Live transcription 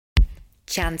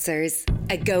Chancers,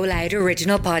 a Go Loud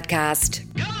original podcast.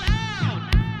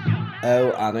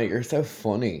 Oh, Anna, you're so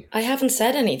funny. I haven't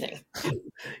said anything.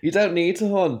 You don't need to,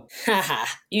 hun. Haha,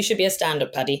 you should be a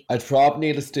stand-up, Paddy. I'd probably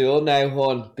need a stool now,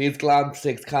 hun. These glam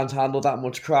sticks can't handle that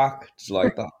much crack. Did you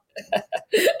like that?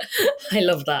 I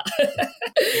love that.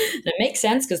 It makes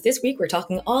sense because this week we're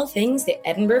talking all things the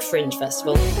Edinburgh Fringe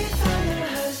Festival.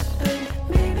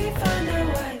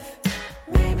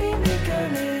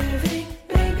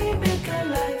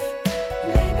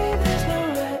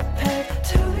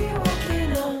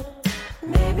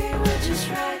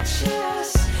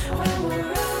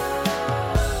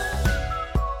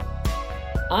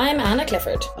 I'm Anna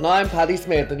Clifford. And I'm Paddy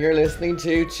Smith, and you're listening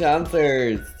to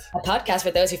Chancers, A podcast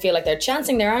for those who feel like they're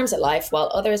chancing their arms at life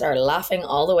while others are laughing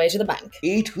all the way to the bank.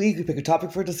 Each week we pick a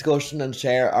topic for discussion and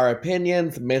share our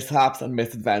opinions, mishaps and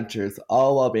misadventures,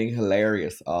 all while being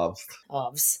hilarious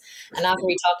Ovs. And after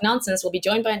we talk nonsense, we'll be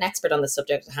joined by an expert on the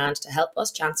subject at hand to help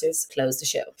us chancers close the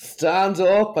show. Stand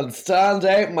up and stand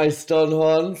out, my stun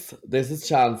huns. This is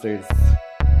Chancers.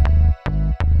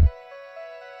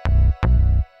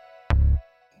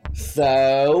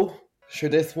 So, sure,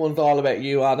 this one's all about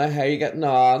you, Anna. How are you getting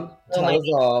on? Tell us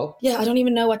all. Yeah, I don't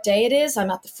even know what day it is. I'm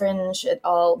at the Fringe. It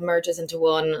all merges into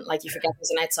one. Like, you forget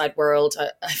there's an outside world.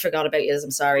 I forgot about you.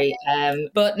 I'm sorry.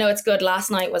 But no, it's good.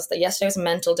 Yesterday was a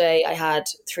mental day. I had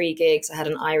 3 gigs. I had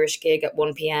an Irish gig at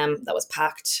 1 p.m. that was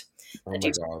packed. Oh my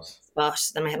God.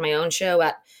 Spot. Then I had my own show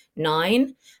at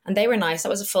 9, and they were nice. That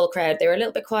was a full crowd. They were a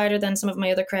little bit quieter than some of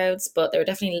my other crowds, but they were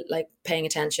definitely like paying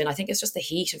attention. I think it's just the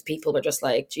heat of people were just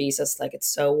like, Jesus, like it's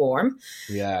so warm.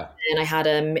 Yeah. And I had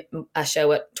a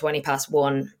show at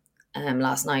 1:20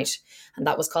 last night, and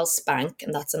that was called Spank,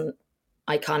 and that's an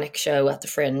iconic show at the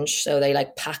Fringe. So they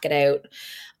like pack it out.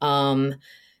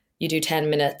 You do 10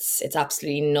 minutes. It's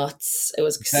absolutely nuts.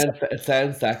 It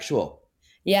sounds sexual.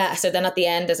 Yeah. So then at the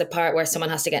end, there's a part where someone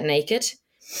has to get naked.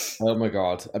 Oh my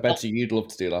God. I bet you'd love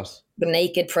to do that. The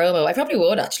naked promo. I probably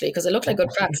would actually, because it looked like good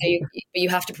crack. So you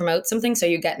have to promote something. So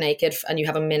you get naked and you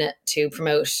have a minute to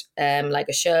promote like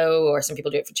a show, or some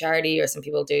people do it for charity, or some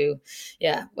people do,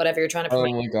 whatever you're trying to promote.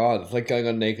 Oh my God. It's like going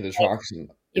on Naked Attraction.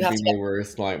 You have It'd be my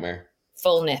worst nightmare.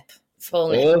 Full nip.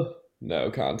 Oh,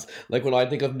 no, can't. Like when I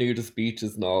think of nudist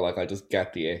beaches and all, like I just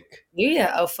get the ick.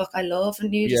 Yeah. Oh fuck, I love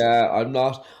nudist. Yeah,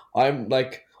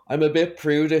 I'm a bit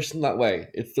prudish in that way.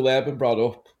 It's the way I've been brought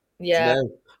up. Yeah. You know?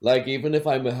 Like, even if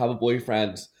I have a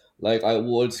boyfriend, like, I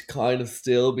would kind of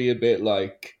still be a bit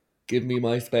like, give me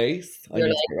my space. I You're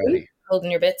need like, to get ready.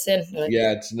 Holding your bits in. You're like,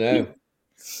 Yeah, do you know?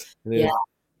 Yeah.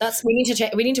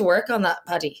 We need to work on that,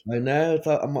 Paddy. I know. It's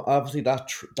obviously that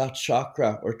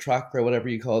chakra or chakra, whatever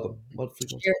you call them. What's it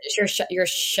called? Your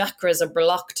chakras are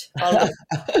blocked.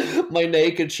 My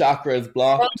naked chakra is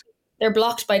blocked. They're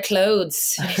blocked by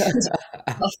clothes.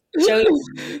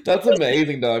 That's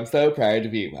amazing, though. I'm so proud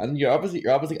of you. And you're obviously.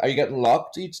 Are you getting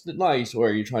locked each night, or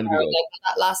are you trying to be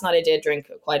like last night? I did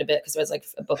drink quite a bit because there was like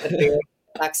a bucket of beer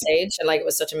backstage, and like it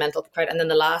was such a mental crowd. And then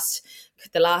the last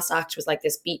act was like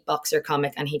this beatboxer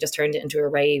comic, and he just turned it into a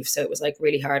rave. So it was like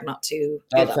really hard not to.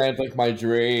 That sounds like my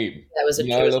dream. That was I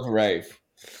love a rave.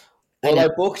 Well, I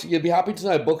booked. You'll be happy to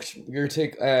know I booked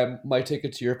my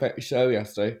ticket to your show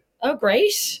yesterday. Oh,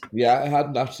 great. Yeah, I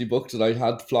hadn't actually booked it. I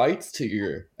had flights to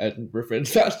your Edinburgh Fringe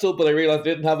Festival, but I realised I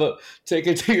didn't have a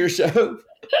ticket to your show.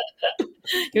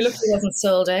 Your lucky wasn't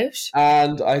sold out.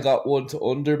 And I got one to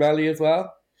Underbelly as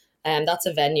well. That's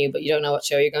a venue, but you don't know what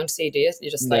show you're going to see, do you?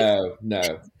 You're just like... No.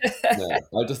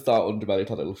 I just thought Underbelly,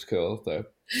 thought it looked cool. So,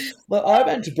 well, I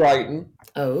went to Brighton.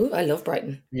 Oh, I love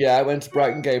Brighton. Yeah, I went to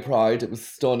Brighton Gay Pride. It was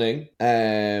stunning.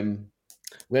 Went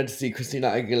to see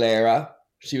Christina Aguilera.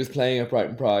 She was playing at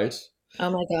Brighton Pride.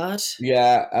 Oh my God.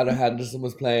 Yeah, Anna Henderson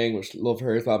was playing, which love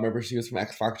her as well. Remember, she was from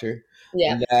X Factor.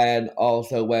 Yeah. And then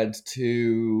also went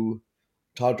to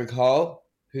Todrick Hall,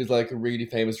 who's like a really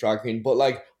famous drag queen. But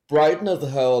like Brighton as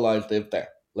a whole, I'd live there.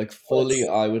 Like fully,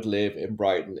 I would live in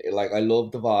Brighton. Like I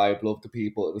love the vibe, love the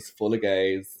people. It was full of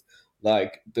gays.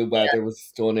 Like the weather was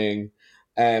stunning.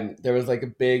 There was like a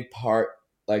big part,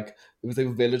 like it was like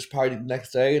a village party the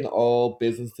next day, and all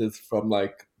businesses from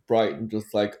like Brighton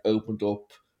just like opened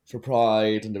up for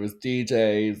Pride, and there was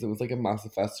DJs. It was like a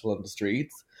massive festival on the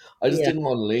streets. I just didn't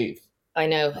want to leave. I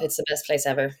know, it's the best place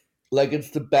ever. Like it's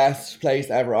the best place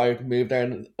ever. I would move there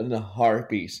in a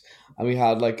heartbeat. And we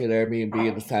had like an Airbnb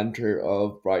in the centre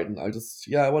of Brighton. I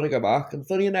want to go back. And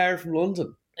it's only an hour from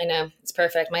London. I know, it's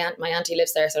perfect. My auntie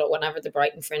lives there, so whenever the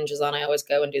Brighton Fringe is on, I always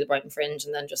go and do the Brighton Fringe,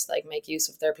 and then just like make use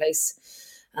of their place.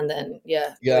 And then,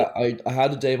 I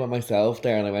had a day by myself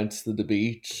there, and I went to the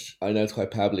beach. I know it's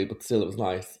quite pebbly, but still it was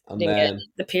nice. And then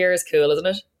the pier is cool, isn't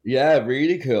it? Yeah,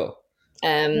 really cool.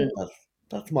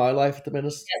 That's my life at the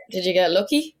minute. Did you get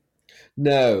lucky?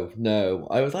 No.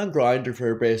 I was on Grindr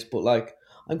for a bit, but like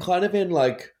I'm kind of in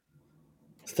like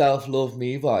self-love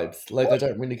me vibes. Like I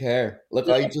don't really care. Like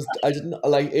I didn't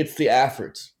like it's the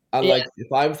effort. And Yeah. like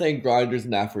if I'm saying Grindr's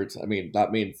an effort, I mean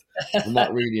that means I'm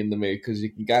not really in the mood because you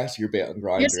can guess your bit on You're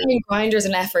Grindr. saying Grindr's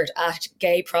an effort at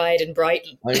Gay Pride in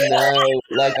Brighton. I know,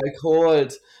 like I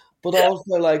could, but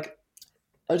also like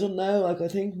I don't know. Like I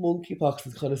think monkeypox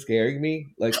is kind of scaring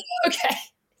me. Okay.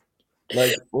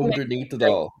 Like underneath it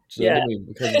all. Do you know Yeah. what I mean?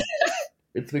 Because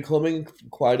it's becoming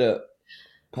quite a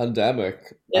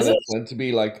pandemic, Is and it? it's meant to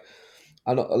be like,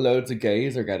 and loads of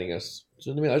gays are getting it. Do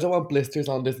you know what I mean? I don't want blisters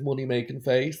on this money making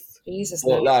face, Jesus,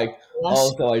 but no. like What?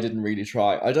 also I didn't really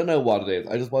try. I don't know what it is.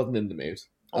 I just wasn't in the mood,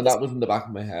 and That's- that was in the back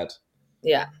of my head.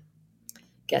 Yeah.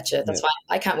 Getcha. That's Yeah.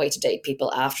 fine. I can't wait to date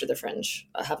people after the Fringe.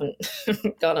 I haven't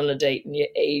gone on a date in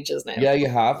ages now. Yeah, you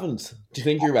haven't. Do you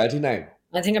think you're ready now?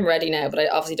 I think I'm ready now, but I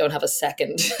obviously don't have a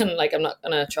second. And like, I'm not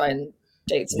going to try and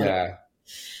date someone. Yeah.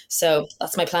 So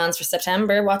that's my plans for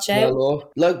September. Watch out.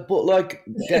 Well, but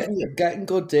getting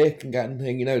good dick and getting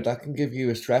thing, that can give you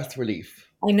a stress relief.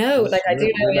 I know. Like, I do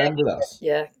know. Remember that.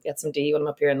 Yeah. Get some D when I'm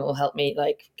up here and it'll help me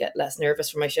like get less nervous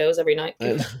for my shows every night.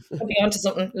 I'll be onto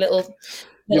something little.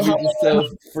 You'll be just so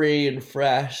free and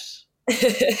fresh.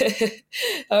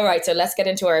 All right. So let's get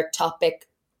into our topic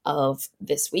of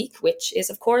this week, which is,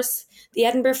 of course, the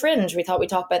Edinburgh Fringe. We thought we'd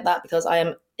talk about that because I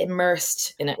am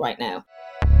immersed in it right now.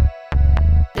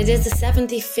 It is the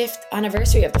 75th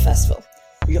anniversary of the festival.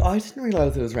 Yeah, I didn't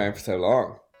realise it was around for so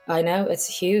long. I know, it's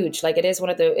huge. Like it's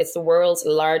the world's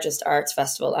largest arts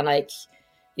festival. And like,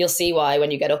 you'll see why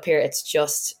when you get up here. It's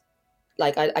just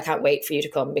like, I can't wait for you to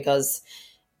come because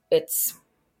it's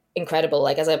incredible.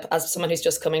 Like as someone who's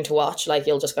just coming to watch, like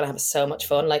you're just going to have so much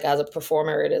fun. Like as a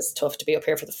performer, it is tough to be up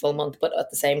here for the full month, but at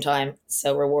the same time,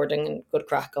 so rewarding and good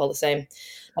crack all the same.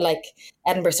 And like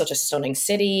Edinburgh's such a stunning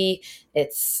city.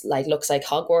 It's like looks like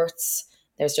Hogwarts.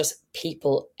 There's just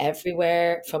people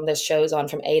everywhere. There's shows on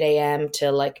from 8 a.m.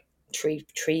 till like 3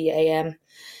 a.m.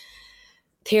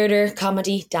 Theatre,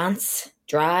 comedy, dance,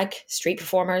 drag, street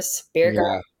performers, beer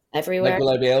garden, everywhere. Like, will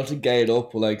I be able to gay it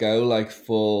up? Will I go like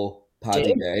full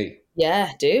Paddy Gay?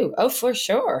 Yeah, do. Oh, for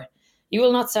sure. You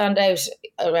will not stand out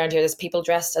around here. There's people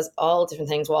dressed as all different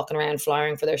things walking around,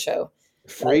 flying for their show.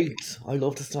 Freaked. I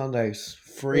love to stand out.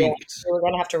 Freaked. Yeah, we're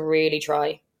going to have to really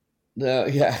try. No,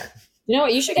 yeah. You know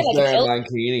what? You should get like a kilt.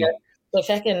 Mankini. The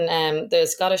fucking the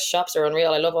Scottish shops are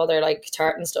unreal. I love all their like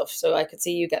tartan stuff. So I could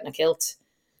see you getting a kilt.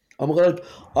 Oh my god,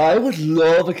 I would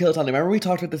love a kilt on. Remember we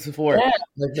talked about this before? Yeah.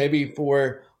 Like maybe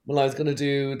for when I was gonna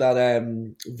do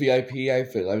that VIP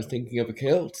outfit, I was thinking of a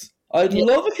kilt. I'd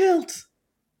love a kilt.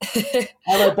 And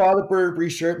I bought a Burberry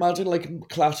shirt. Imagine like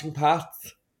clashing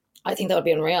paths. I think that would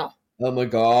be unreal. Oh my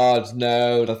god,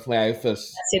 no, that's my outfit.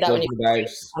 Let's see that when you come out, and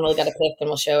we'll get a clip and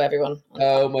we'll show everyone.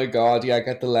 Oh my god, yeah,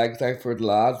 get the legs out for the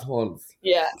lads ones.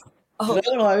 Yeah. Oh. You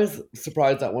know what I was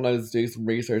surprised at when I was doing some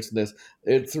research on this?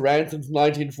 It's around since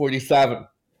 1947.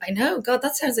 I know, God,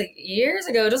 that sounds like years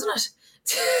ago, doesn't it?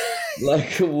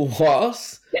 Like,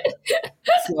 what?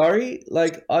 Sorry?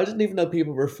 Like, I didn't even know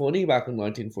people were funny back in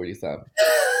 1947.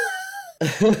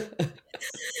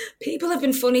 People have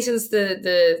been funny since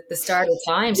the start of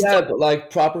time. Yeah, but like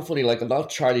proper funny, like not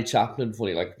Charlie Chaplin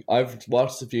funny. Like I've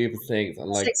watched a few of his things and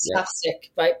like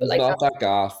slapstick, right? But it's like not that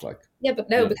gas, like. Yeah,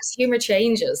 but no, because humor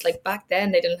changes. Like back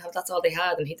then, they didn't have. That's all they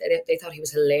had, and they thought he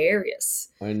was hilarious.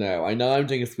 I know. I'm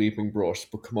doing a sweeping brush,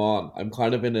 but come on, I'm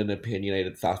kind of in an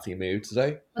opinionated, sassy mood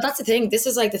today. But that's the thing. This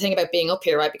is like the thing about being up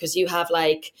here, right? Because you have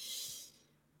like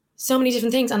so many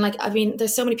different things, and like I mean,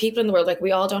 there's so many people in the world. Like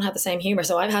we all don't have the same humor.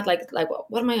 So I've had like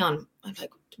what am I on? I'm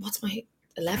like, what's my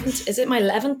 11th? Is it my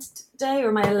 11th day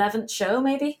or my 11th show?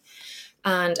 Maybe.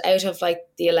 And out of like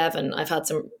the 11, I've had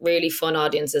some really fun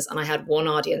audiences, and I had one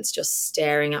audience just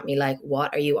staring at me like,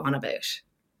 "What are you on about?"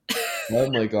 Oh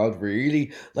my god,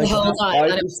 really? Like the whole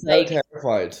time, I was so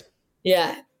terrified.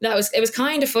 Yeah, it was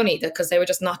kind of funny because they were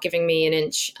just not giving me an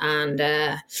inch, and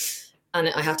I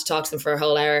had to talk to them for a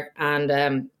whole hour, and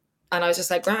I was just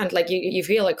like, grand, like you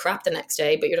feel like crap the next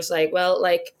day, but you're just like, well,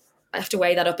 like I have to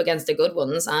weigh that up against the good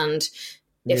ones, and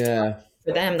if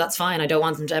for them, that's fine. I don't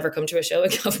want them to ever come to a show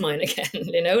of mine again.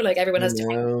 You know, like everyone has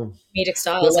different comedic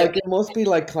styles. But like it must be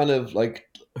like kind of like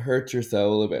hurt your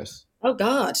soul a bit. Oh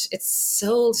God, it's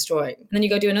soul destroying. And then you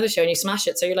go do another show and you smash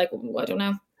it. So you're like, well, I don't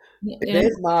know. It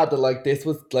is mad that like this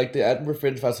was like the Edinburgh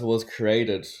Fringe Festival was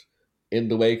created in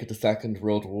the wake of the Second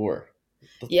World War.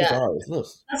 That's bizarre, isn't it?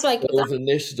 That's like it was an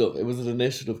initiative. It was an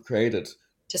initiative created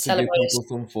to celebrate give people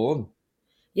some fun.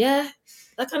 Yeah,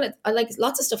 that kind of I like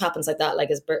lots of stuff happens like that.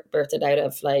 Like is birthed out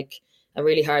of like a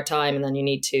really hard time, and then you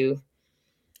need to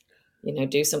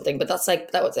do something. But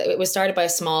it was started by a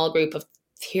small group of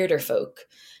theatre folk.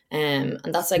 And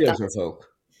that's like that. Theatre folk.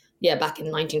 Yeah, back in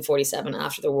 1947,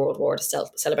 after the World War, to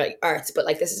celebrate arts. But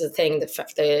like, this is a thing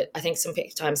that I think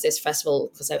sometimes this festival,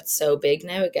 because it's so big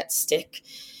now, it gets stick.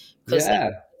 Because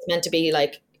it's meant to be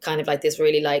like kind of like this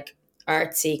really like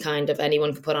artsy kind of,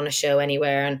 anyone can put on a show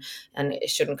anywhere, and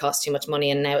it shouldn't cost too much money.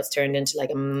 And now it's turned into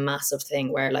like a massive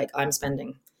thing where like I'm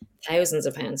spending thousands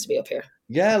of pounds to be up here.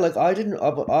 Yeah, like I didn't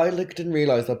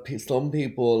realize that some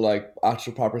people, like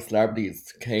actual proper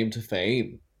celebrities, came to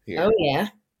fame here. Oh yeah.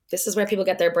 This is where people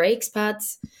get their breaks,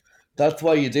 Pads. That's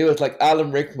why you do it. Like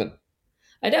Alan Rickman.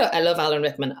 I know. I love Alan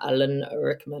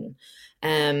Rickman.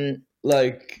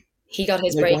 Like, he got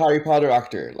his like break. The Harry Potter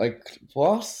actor. Like,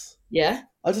 what? Yeah.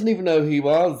 I didn't even know he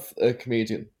was a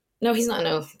comedian. No, he's not.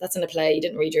 No, that's in a play. You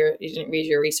didn't read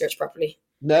your research properly.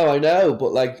 No, I know,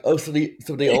 but like, so they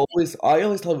always. I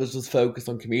always thought it was just focused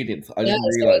on comedians. I didn't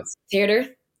realize theater,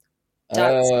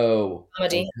 dance,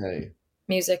 comedy, okay,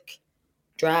 music,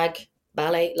 drag,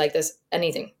 ballet, like there's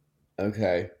anything.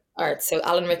 Okay. Art. So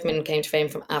Alan Rickman came to fame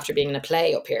from after being in a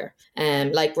play up here.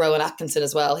 Like Rowan Atkinson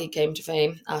as well. He came to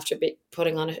fame after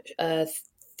putting on a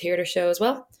theatre show as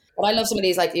well. But I love some of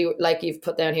these, like you've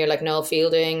put down here, like Noel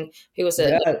Fielding, who was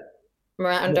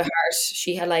Miranda Hart.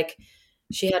 She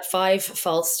had 5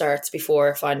 false starts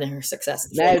before finding her success.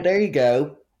 Now there you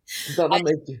go.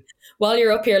 While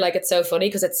you're up here, like, it's so funny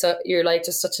because you're like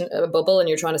just such a bubble, and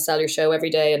you're trying to sell your show every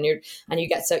day, and you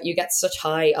get such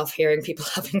high of hearing people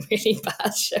having really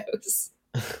bad shows.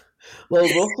 Well,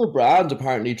 Russell Brand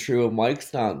apparently threw a mic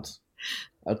stand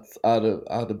at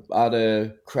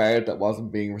a crowd that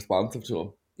wasn't being responsive to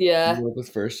him. Yeah, one of his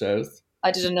first shows.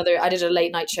 I did a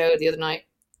late night show the other night.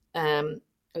 It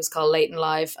was called Late and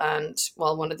Live, and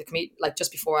one of the like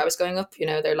just before I was going up,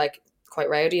 they're like quite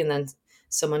rowdy, and then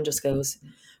someone just goes,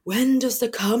 "When does the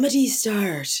comedy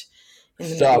start?"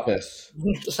 Stop it. In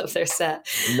the middle of their set.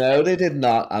 No, they did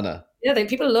not, Anna. Yeah,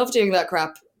 people love doing that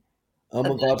crap. Oh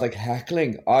my God, like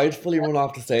heckling. I'd fully run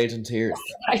off the stage in tears.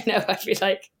 I know, I'd be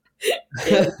like,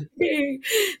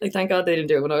 like, thank God they didn't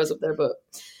do it when I was up there, but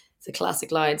it's a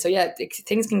classic line. So yeah,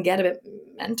 things can get a bit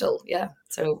mental. Yeah.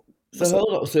 So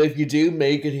hold on. So if you do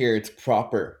make it here, it's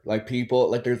proper. Like people,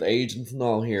 like there's agents and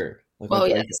all here.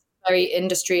 Yeah, it's very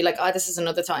industry. Like, this is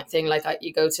another thing. Like,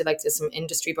 you go to, like, there's some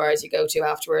industry bars you go to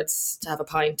afterwards to have a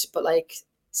pint, but like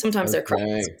sometimes they're crap.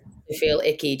 You feel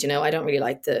icky. I don't really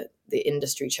like the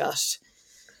industry chat.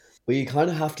 Well, you kind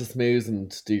of have to schmooze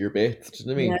and do your bits. Do you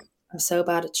know what I mean? Yeah, I'm so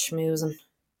bad at schmoozing.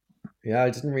 Yeah,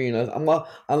 I didn't realize.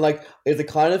 And like, is it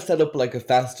kind of set up like a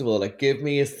festival? Like, give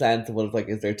me a sense of what it's like.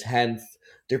 Is there tents?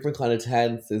 Different kind of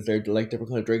tents? Is there like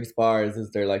different kind of drinks bars? Is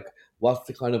there like, what's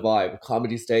the kind of vibe?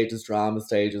 Comedy stages, drama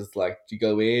stages? Like, do you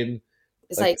go in?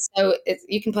 It's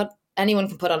anyone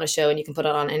can put on a show, and you can put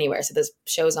it on anywhere. So there's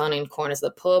shows on in corners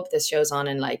of the pub. There's shows on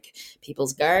in like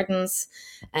people's gardens.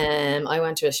 I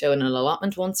went to a show in an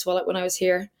allotment once when I was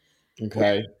here.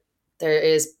 Okay. There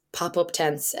is pop-up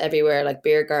tents everywhere, like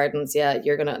beer gardens. Yeah,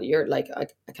 you're like,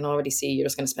 I can already see you're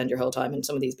just going to spend your whole time in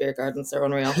some of these beer gardens. They're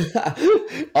unreal.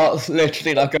 Oh,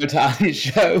 literally not going to any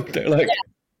show. They're like,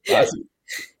 yeah.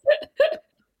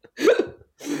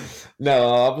 No,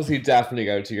 I'll obviously definitely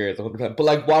go to yours 100%. But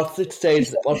like, what's the stage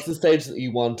that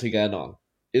you want to get on?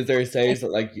 Is there a stage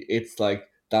that like it's like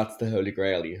that's the holy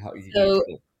grail? So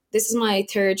this is my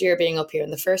 3rd year being up here,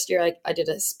 and the first year I did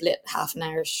a split half an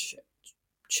hour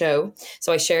show.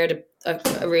 So I shared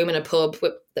a room in a pub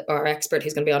with our expert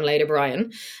who's going to be on later,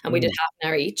 Brian, and we did half an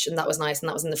hour each, and that was nice, and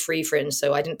that was in the free Fringe,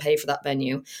 so I didn't pay for that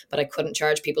venue, but I couldn't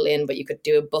charge people in, but you could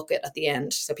do a bucket at the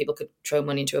end, so people could throw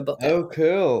money into a bucket. Oh,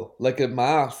 cool. Like a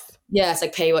math. Yeah, it's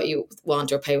like pay what you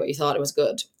want or pay what you thought it was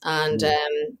good. And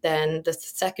then the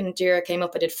second year I came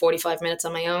up, I did 45 minutes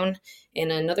on my own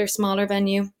in another smaller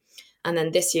venue, and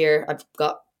then this year I've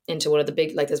got into one of the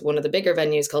bigger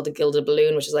venues called the Gilded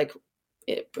Balloon, which is like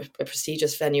a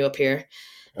prestigious venue up here.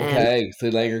 Okay, so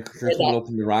like you're coming up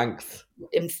in the ranks.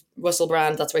 In Russell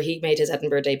Brand, that's where he made his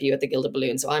Edinburgh debut at the Gilded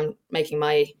Balloon. So I'm making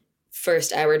my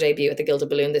first hour debut at the Gilded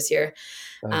Balloon this year.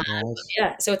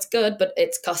 Yeah, so it's good, but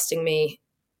it's costing me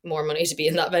more money to be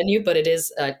in that venue. But it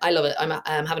is, I love it.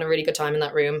 I'm having a really good time in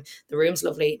that room. The room's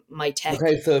lovely. My tech.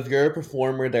 Okay, so if you're a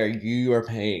performer there, you are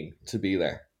paying to be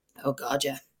there. Oh God,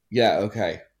 yeah. Yeah.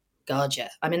 Okay. God, yeah.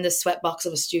 I'm in the sweatbox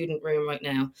of a student room right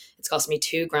now. It's cost me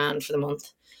 $2,000 for the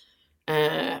month.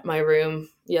 My room,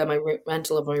 my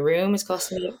rental of my room is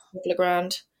costing me a couple of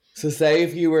grand. So say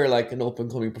if you were like an up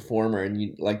and coming performer and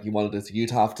you wanted this,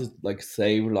 you'd have to like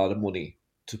save a lot of money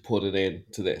to put it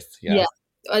into this. Yeah.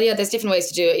 Oh yeah, there's different ways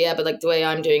to do it. Yeah, but like the way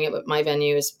I'm doing it with my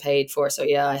venue is paid for. So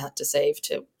yeah, I had to save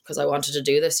to because I wanted to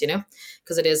do this,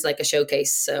 because it is like a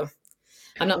showcase. So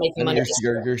I'm not making And money.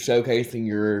 you're showcasing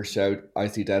your show, I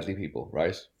See Deadly People,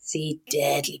 right? See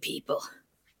deadly people.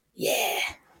 Yeah.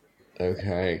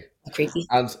 Okay. Creepy.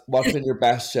 And what's been your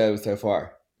best show so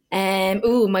far?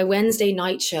 My Wednesday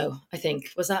night show, I think.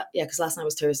 Was that? Yeah, because last night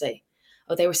was Thursday.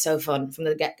 Oh, they were so fun from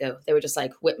the get-go. They were just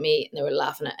like with me and they were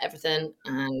laughing at everything.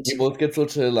 And You both get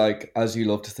such a, like, as you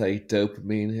love to say,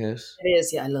 dopamine hit. it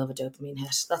is, yeah, I love a dopamine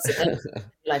hit. That's the thing.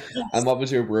 Like, yes. And what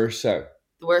was your worst show?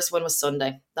 The worst one was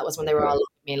Sunday. That was when they were all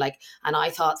looking at me like, and I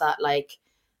thought that like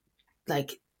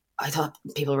I thought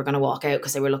people were going to walk out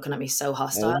because they were looking at me so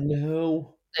hostile. Oh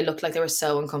no. They looked like they were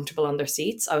so uncomfortable on their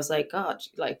seats. I was like, God,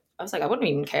 I wouldn't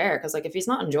even care because like if he's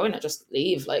not enjoying it, just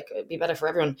leave. Like it'd be better for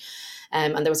everyone.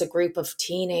 And there was a group of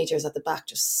teenagers at the back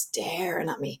just staring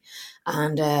at me,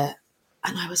 and I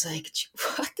was like,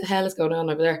 what the hell is going on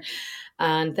over there?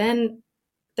 And then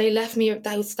they left me.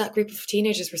 That group of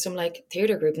teenagers were some like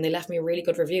theatre group, and they left me a really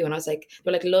good review. And I was like,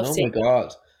 they're like, love Oh seeing. my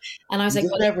God. And I was You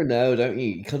like, just never know, don't you?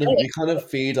 You kind of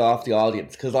feed off the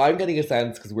audience, because I'm getting a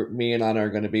sense, because me and Anna are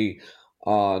going to be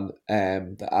on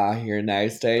the Here Now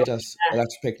stage at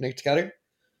Electric Picnic together.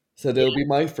 So there'll be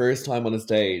my first time on a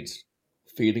stage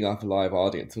feeding off a live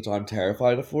audience, which I'm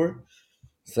terrified of for.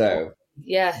 So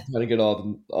yeah, I'm trying to get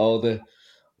all the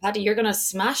Paddy, you're gonna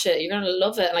smash it. You're gonna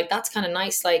love it. Like that's kind of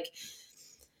nice. Like,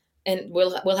 and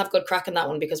we'll have good crack in that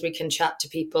one because we can chat to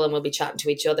people and we'll be chatting to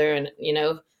each other. And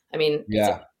I mean,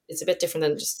 yeah. It's a bit different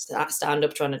than just stand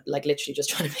up trying to like literally just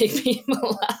trying to make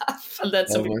people laugh. And then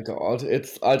Oh my God,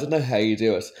 I don't know how you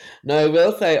do it. Now I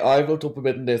will say I've looked up a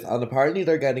bit in this, and apparently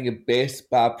they're getting a bit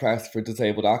bad press for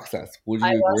disabled access. Would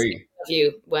you agree? Of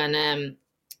you when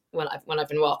I've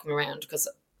been walking around because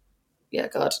yeah,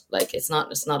 God, like it's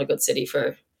not a good city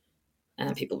for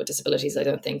people with disabilities. I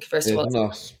don't think. First of all,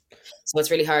 not. So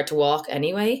it's really hard to walk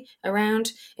anyway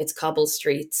around. It's cobble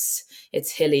streets.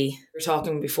 It's hilly. We were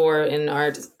talking before in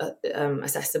our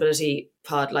accessibility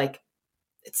pod, like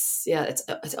it's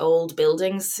old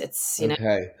buildings. It's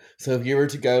Okay. So if you were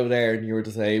to go there and you were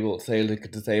disabled, say like a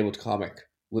disabled comic,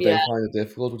 would they find it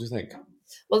difficult? What do you think?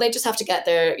 Well, they just have to get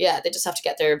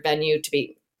their venue to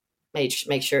be make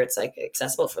sure it's like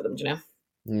accessible for them.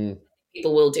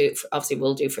 People will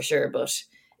do for sure, but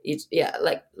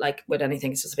like with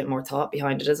anything, it's just a bit more thought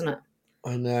behind it, isn't it?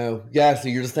 I know. Yeah. So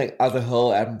you're just saying, as a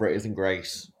whole, Edinburgh isn't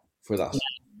great for that.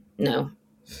 No,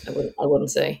 I wouldn't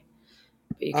say.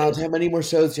 And how many more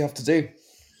shows do you have to do?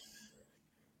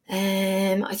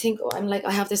 I think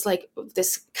I have this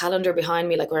this calendar behind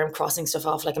me, like where I'm crossing stuff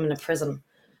off, like I'm in a prison.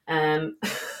 1,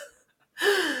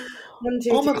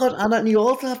 2, oh my God, Anna, and you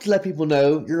also have to let people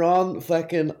know you're on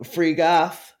fucking free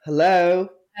gaff. Hello.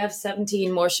 I have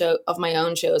 17 more of my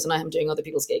own shows, and I am doing other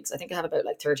people's gigs. I think I have about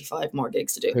like 35 more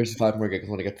gigs to do. 35 more gigs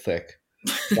when I get sick.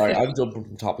 Sorry, I'm jumping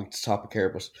from topic to topic here,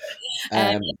 but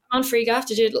on free gaff,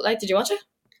 did you watch it?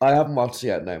 I haven't watched it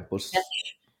yet now, but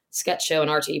sketch show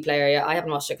and RTE player. Yeah, I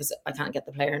haven't watched it because I can't get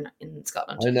the player in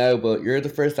Scotland. I know, but you're the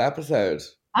first episode.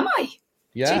 Am I?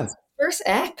 Yeah. Jeez, first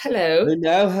ep. Hello. I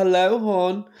know. Hello,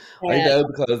 hon. I know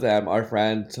because our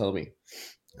friend told me,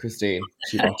 Christine.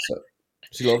 She watched it.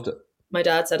 She loved it. My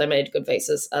dad said I made good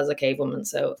faces as a cave woman,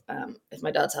 so if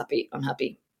my dad's happy, I'm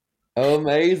happy. Oh,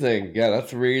 amazing. Yeah,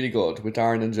 that's really good. With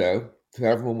Darren and Joe, who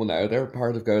everyone will know, they're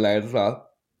part of Go Loud as well.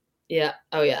 Yeah.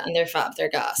 Oh, yeah. And they're fab. They're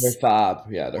gas. They're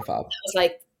fab. Yeah, they're fab. It was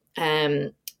like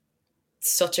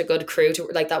such a good crew to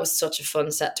like. That was such a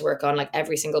fun set to work on. Like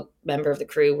every single member of the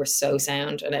crew were so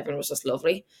sound, and everyone was just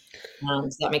lovely. So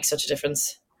that makes such a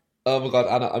difference. Oh my God,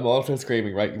 Anna, I'm also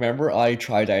screaming, right? Remember I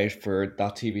tried out for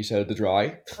that TV show, The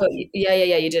Dry? Oh,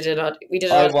 yeah, you did it. We did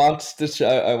it. I watched the show,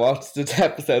 I watched the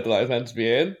episode that I was meant to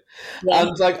be in. Yeah.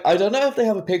 And like, I don't know if they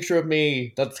have a picture of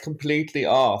me that's completely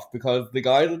off, because the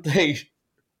guy that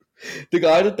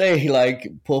they like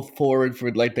put forward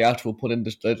for like the actual put in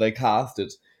that they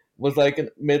casted was like a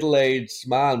middle-aged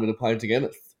man with a pint of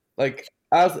Guinness. Like,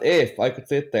 as if I could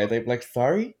sit there, they'd be like,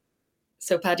 sorry?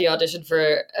 So Paddy auditioned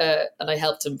for, and I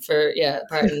helped him for,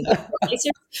 pardon.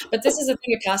 But this is the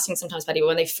thing of casting sometimes, Paddy.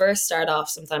 When they first start off,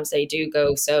 sometimes they do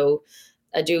go, so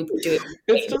I do it.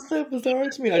 It's just so bizarre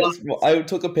to me. I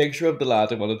took a picture of the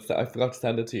lad. I forgot to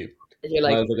send it to you. You're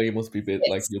like, I was like, you must be busy.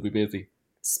 Like, you'll be busy.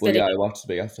 Well, yeah, I watched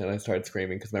it yesterday and I started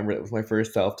screaming because remember, it was my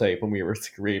first self-tape and we were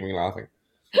screaming laughing.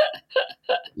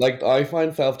 Like, I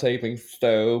find self-taping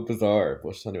so bizarre.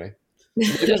 But anyway,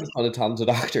 maybe I'm just not a talented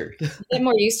actor. Get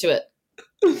more used to it.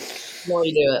 The more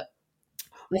you do it.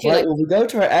 I feel Right, well, we go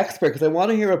to our expert because I want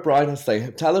to hear what Brian has to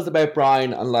say. Tell us about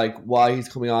Brian and like why he's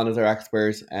coming on as our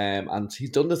expert. And he's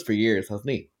done this for years, hasn't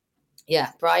he?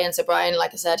 Yeah, Brian. So Brian,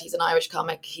 like I said, he's an Irish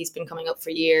comic. He's been coming up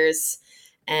for years.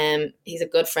 He's a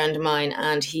good friend of mine,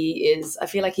 and I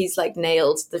feel like he's like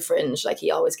nailed the Fringe. Like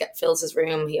he always fills his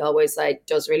room. He always like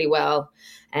does really well.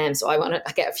 So I want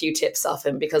to get a few tips off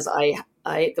him because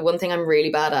the one thing I'm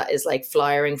really bad at is like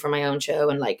flyering for my own show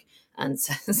and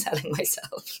selling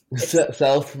myself.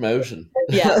 Self-promotion.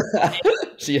 Yeah.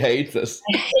 She hates it.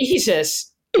 I hate it.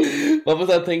 What was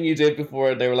that thing you did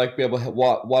before? They were like,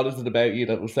 what is it about you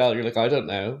that will sell? You're like, I don't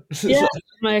know. Yeah,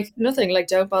 like nothing. Like,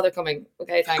 don't bother coming.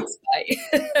 Okay, thanks. Bye.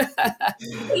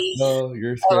 No,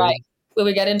 you're all right. Will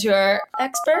we get into our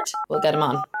expert? We'll get him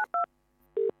on.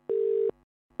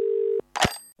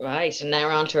 Right, and now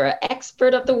we're on to our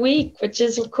expert of the week, which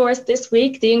is, of course, this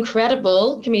week, the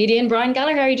incredible comedian Brian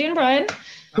Gallagher. How are you doing, Brian?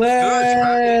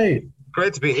 Hey! Good.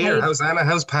 Great to be here. Hey. How's Anna?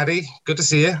 How's Paddy? Good to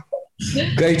see you.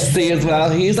 Great to see you as well.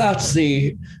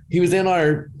 He was in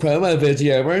our promo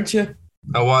video, weren't you?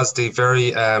 I was the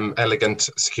very elegant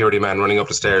security man running up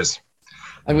the stairs.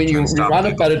 I mean, you ran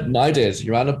it better than I did.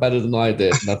 You ran it better than I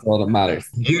did. And that's all that matters.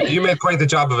 You made quite the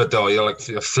job of it, though. You're like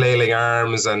flailing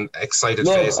arms and excited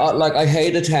faces. I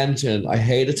hate attention. I'm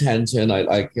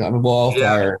a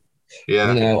wallflower.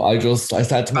 Yeah. You know, I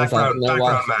said to myself, you know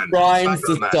what? Brian's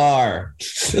the star.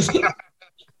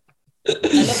 I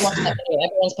love watching that video.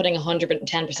 Everyone's putting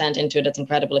 110% into it. It's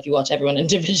incredible if you watch everyone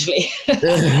individually.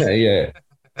 Yeah.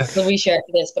 So we share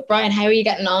for this. But Brian, how are you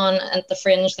getting on at the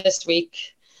Fringe this week?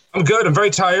 I'm good. I'm very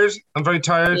tired.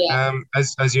 Yeah.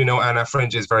 As you know, Anna,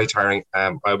 Fringe is very tiring.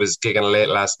 I was gigging late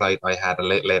last night. I had a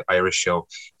late Irish show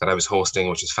that I was hosting,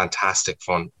 which is fantastic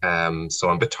fun. So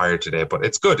I'm a bit tired today, but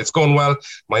it's good. It's going well.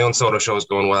 My own solo show is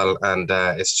going well, and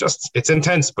it's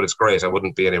intense, but it's great. I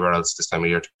wouldn't be anywhere else this time of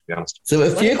year, to be honest. So a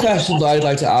few questions I'd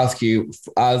like to ask you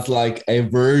as like a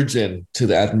virgin to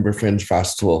the Edinburgh Fringe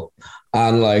Festival,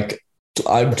 and like,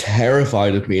 I'm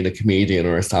terrified of being a comedian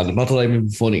or a stand-up. Not that I'm even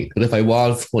funny, but if I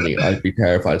was funny, I'd be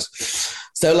terrified.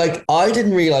 So, like, I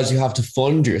didn't realize you have to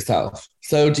fund yourself.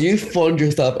 So, do you fund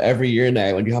yourself every year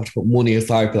now, and you have to put money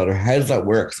aside for that, or how does that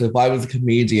work? So, if I was a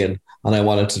comedian and I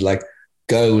wanted to like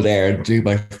go there and do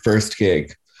my first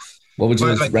gig, what would you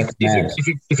recommend?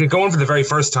 If you're going for the very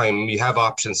first time, you have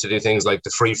options to do things like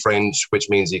the free Fringe, which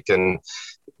means you can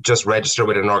just register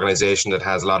with an organization that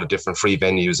has a lot of different free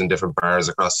venues and different bars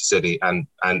across the city, and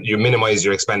you minimize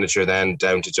your expenditure then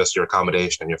down to just your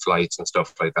accommodation and your flights and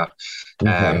stuff like that.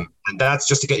 Okay. And that's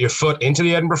just to get your foot into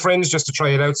the Edinburgh Fringe, just to try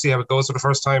it out, see how it goes for the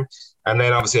first time. And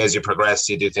then obviously as you progress,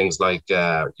 you do things like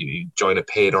you join a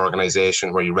paid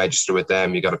organization where you register with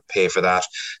them. You got to pay for that.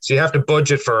 So you have to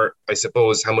budget for, I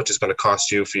suppose, how much it's going to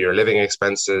cost you for your living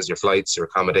expenses, your flights, your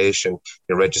accommodation,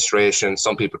 your registration.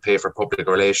 Some people pay for public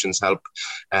relations help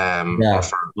or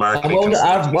for marketing.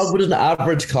 What would an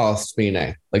average cost be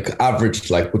now? Like average,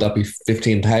 like would that be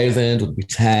 15,000? Would it be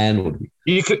 10? Would it be...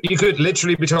 You could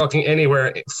literally be talking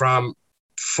anywhere from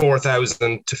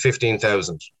 4,000 to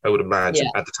 15,000, I would imagine,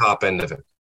 at the top end of it.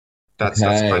 That's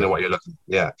kind of what you're looking.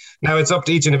 Yeah. Now it's up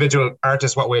to each individual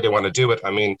artist what way they want to do it. I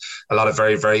mean, a lot of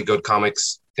very, very good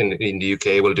comics in the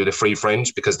UK will do the free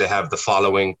Fringe because they have the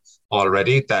following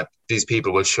already that these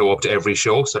people will show up to every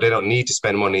show, so they don't need to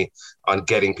spend money on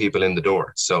getting people in the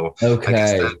door. So I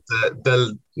guess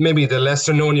the maybe the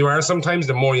lesser known you are sometimes,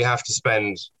 the more you have to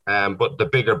spend. But the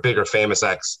bigger famous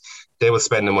acts, they will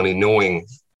spend the money knowing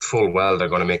full well they're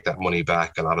going to make that money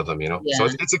back, a lot of them, you know. So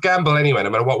it's a gamble anyway, no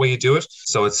matter what way you do it.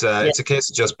 So it's a case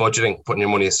of just budgeting, putting your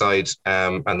money aside,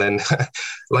 and then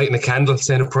lighting a candle,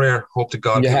 saying a prayer, hope to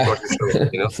God, you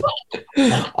know.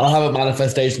 I'll have a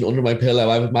manifestation under my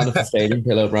pillow. I have a manifesting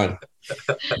pillow, Brian.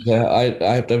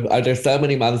 There's so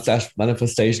many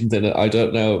manifestations in it. I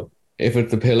don't know if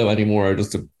it's a pillow anymore or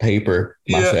just a paper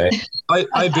mache.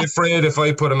 I'd be afraid if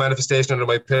I put a manifestation under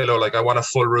my pillow, like I want a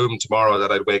full room tomorrow,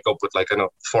 that I'd wake up with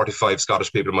 45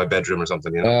 Scottish people in my bedroom or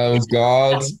something, you know. Oh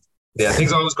God. Yeah,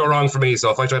 things always go wrong for me. So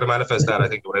if I try to manifest that, I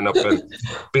think it would end up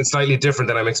being slightly different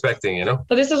than I'm expecting, you know.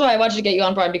 But this is why I wanted to get you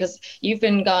on, Brian, because you've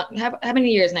been gone, how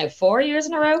many years now? 4 years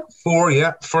in a row? 4,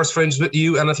 yeah. First Fringe with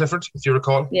you, Anna Clifford, if you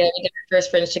recall. Yeah, we did our first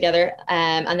Fringe together.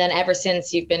 And then ever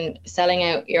since, you've been selling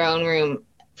out your own room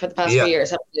for the past few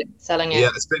years. Selling out. Yeah,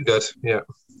 it's been good, yeah.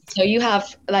 So you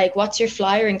have, what's your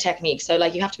flyering technique? So,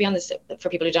 you have to be on this, for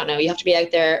people who don't know, you have to be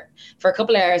out there for a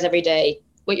couple of hours every day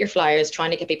with your flyers,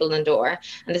 trying to get people in the door.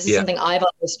 And this is something I've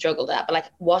always struggled at. But,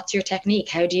 what's your technique?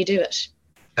 How do you do it?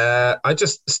 I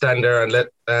just stand there and let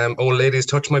old ladies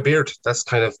touch my beard. That's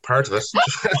kind of part of it.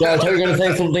 Yeah, I thought you were going to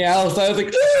say something else. I was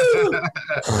like,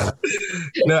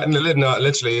 no,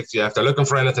 literally, if they're looking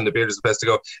for anything, the beard is the best to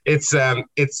go. It's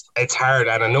hard,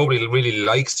 and nobody really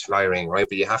likes flyering, right?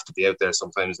 But you have to be out there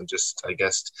sometimes and just, I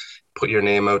guess, put your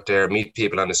name out there, meet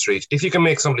people on the street. If you can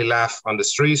make somebody laugh on the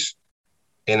street,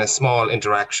 in a small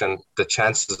interaction, the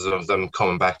chances of them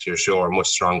coming back to your show are much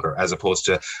stronger, as opposed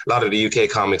to a lot of the UK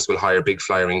comics will hire big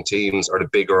flyering teams, or the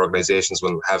bigger organizations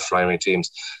will have flyering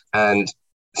teams. And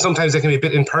sometimes they can be a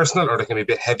bit impersonal, or they can be a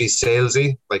bit heavy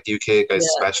salesy, like UK guys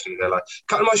especially. They're like,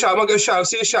 come to my show, I'm going to go show,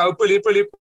 see a show, brilliant,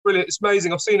 it's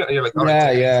amazing, I've seen it. And you're like, all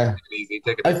right, yeah.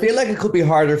 Take it I feel like it could be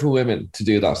harder for women to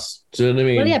do that. Do you know what I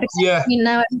mean? Well, yeah, because I mean,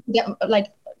 now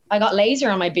I got laser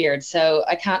on my beard, so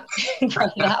I can't bring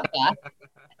that back.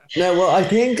 No, well, I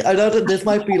know that this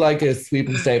might be like a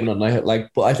sweeping statement on my head,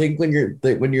 but I think when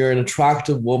you're an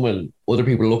attractive woman, other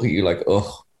people look at you like,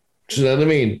 oh, do you know what I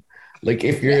mean? Like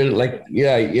if you're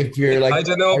if you're like, I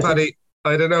don't know, Paddy.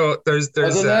 I don't know. There's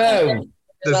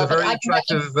a very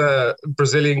attractive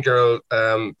Brazilian girl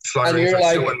flying for a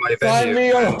show in my venue. Sign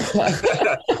me up.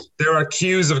 There are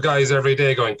queues of guys every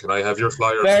day going, can I have your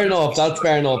flyer? Fair enough. That's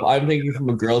fair enough. I'm thinking from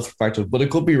a girl's perspective, but it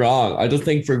could be wrong. I just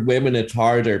think for women, it's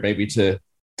harder maybe to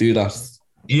do that.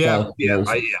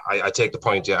 I take the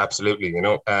point. Yeah, absolutely. You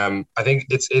know, I think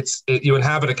it's you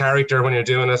inhabit a character when you're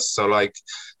doing this. So like,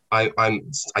 I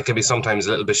can be sometimes a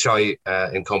little bit shy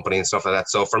in company and stuff like that.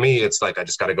 So for me, it's like I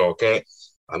just got to go. Okay,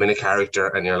 I'm in a character,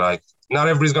 and you're like, not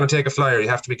everybody's going to take a flyer. You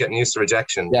have to be getting used to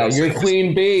rejection. Yeah, you're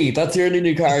Queen Bee. That's your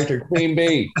new character, Queen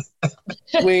Bee.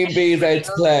 Queen Bee's out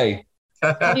to play.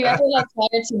 Have you ever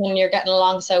fired someone when you're getting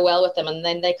along so well with them, and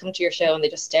then they come to your show and they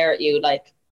just stare at you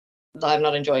like, I'm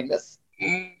not enjoying this?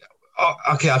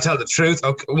 Okay, I'll tell the truth.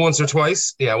 Okay, once or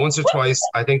twice.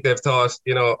 I think they've thought,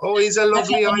 oh, he's a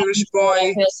lovely Irish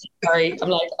boy. Sorry. I'm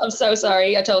like, I'm so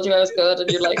sorry. I told you I was good, and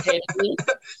you're like hating me.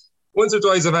 Once or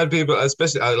twice I've had people,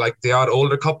 especially like the odd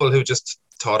older couple, who just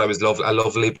thought I was a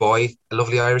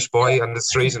lovely Irish boy on the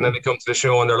street, and then they come to the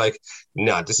show and they're like,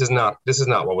 no, this is not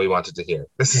what we wanted to hear.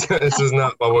 This is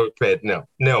not what we're paid.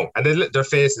 No, and their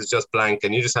face is just blank,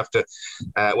 and you just have to.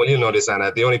 Well, you'll notice,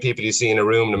 Anna, the only people you see in a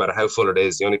room, no matter how full it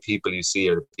is, the only people you see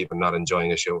are the people not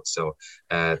enjoying a show. So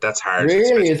that's hard.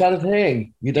 Really, is that a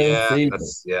thing? You don't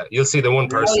see? You'll see the one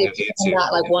person who hates you.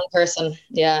 Like one person,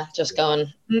 just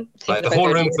going. Like the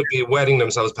whole room could be wetting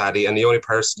themselves, Paddy, and the only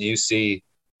person you see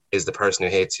is the person who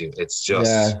hates you. It's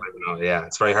just, I don't know,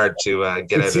 it's very hard to get out of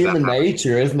that. It's human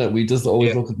nature, isn't it? We just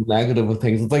always look at the negative of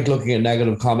things. It's like looking at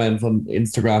negative comments on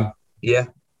Instagram. Yeah.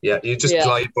 You just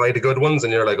glide by the good ones,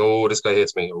 and you're like, oh, this guy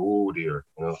hates me. Oh, dear.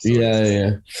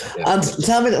 Yeah. And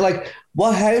tell me,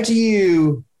 how do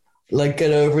you, get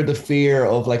over the fear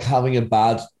of, having a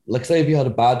bad, say if you had a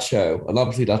bad show, and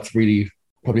obviously that's really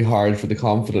probably hard for the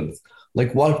confidence.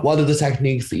 What are the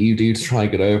techniques that you do to try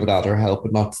and get over that, or help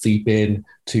it not seep in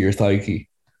to your psyche?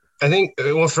 I think,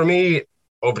 well, for me,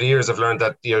 over the years, I've learned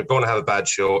that you're going to have a bad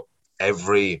show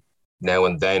every now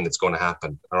and then. It's going to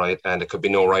happen, all right? And it could be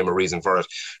no rhyme or reason for it.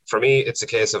 For me, it's a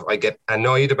case of I get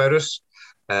annoyed about it,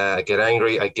 I get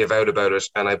angry, I give out about it,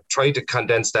 and I try to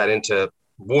condense that into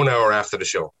 1 hour after the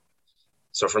show.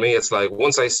 So for me, it's like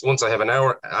once I have an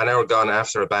hour gone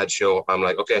after a bad show, I'm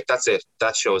like, okay, that's it.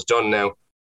 That show is done now.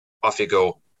 Off you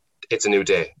go. It's a new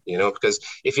day, because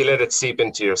if you let it seep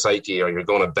into your psyche, or you're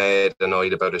going to bed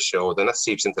annoyed about a show, then that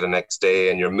seeps into the next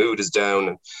day and your mood is down.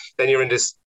 And then you're in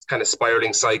this kind of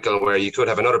spiraling cycle where you could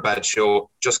have another bad show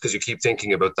just because you keep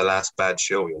thinking about the last bad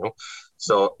show,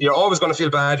 So you're always going to feel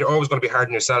bad. You're always going to be hard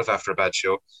on yourself after a bad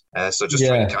show. So just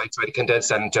try to condense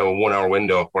that into a 1 hour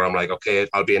window where I'm like, okay,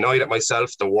 I'll be annoyed at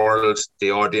myself, the world, the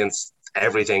audience,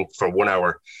 everything for 1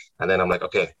 hour. And then I'm like,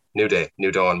 okay, new day,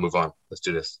 new dawn, move on. Let's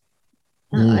do this.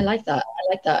 I like that.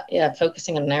 Yeah,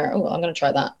 focusing on an hour. Oh, I'm going to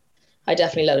try that. I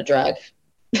definitely let it drag.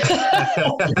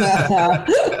 I'll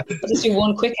just do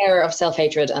 1 quick hour of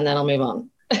self-hatred, and then I'll move on.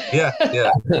 Yeah.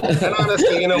 And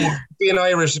honestly, being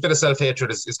Irish, a bit of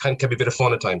self-hatred can be a bit of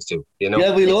fun at times too.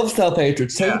 Yeah, we love self-hatred.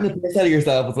 Taking the piss out of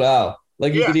yourself as well.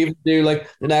 You could even do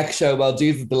the next show. Well,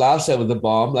 Jesus, the last show was a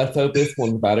bomb. Let's hope this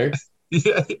one's better.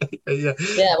 Yeah.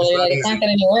 Yeah, well, you're like, it can't get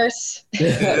any worse.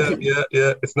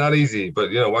 Yeah. It's not easy,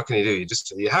 but what can you do?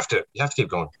 You have to keep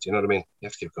going. Do you know what I mean? You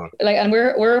have to keep going. And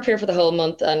we're up here for the whole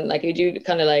month, and you do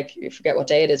kind of you forget what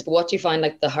day it is. But what do you find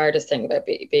the hardest thing about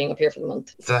being up here for the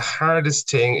month? The hardest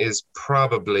thing is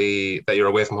probably that you're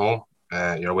away from home.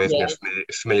 You're away from your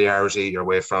familiarity. You're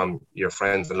away from your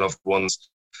friends and loved ones.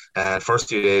 First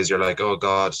few days, you're like, oh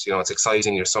God, it's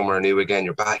exciting. You're somewhere new again.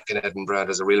 You're back in Edinburgh.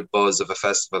 There's a real buzz of a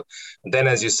festival. And then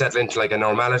as you settle into like a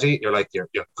normality, you're like, you're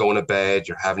going to bed,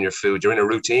 you're having your food, you're in a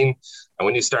routine. And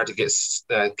when you start to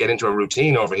get into a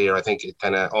routine over here, I think it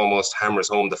kind of almost hammers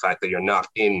home the fact that you're not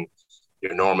in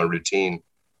your normal routine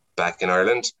back in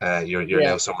Ireland. You're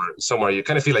now somewhere you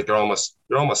kind of feel like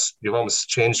you've almost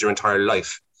changed your entire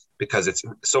life, because it's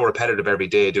so repetitive every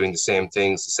day, doing the same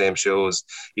things, the same shows.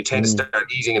 You tend to start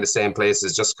eating in the same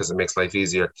places just because it makes life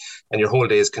easier. And your whole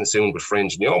day is consumed with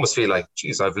Fringe. And you almost feel like,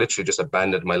 geez, I've literally just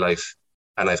abandoned my life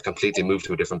and I've completely moved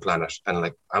to a different planet. And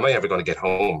like, am I ever going to get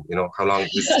home? How long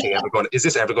is this thing is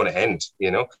this ever going to end?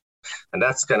 And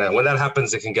that's when that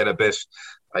happens, it can get a bit,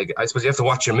 I suppose you have to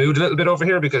watch your mood a little bit over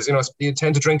here, because, you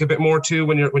tend to drink a bit more too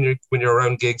when you're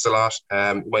around gigs a lot.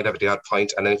 You might have the odd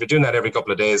pint. And then if you're doing that every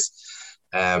couple of days,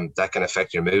 that can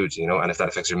affect your mood, and if that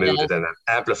affects your mood, then that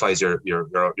amplifies your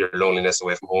loneliness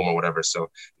away from home or whatever. So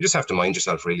you just have to mind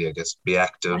yourself, really, I guess. Be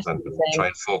active and try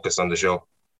and focus on the show.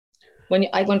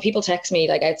 When people text me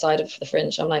like outside of the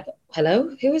Fringe, I'm like,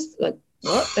 hello, who is, like,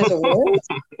 what? There's a word?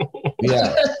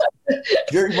 Yeah.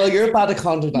 You're bad at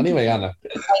content anyway, Anna.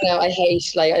 I know, I hate,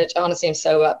 I honestly am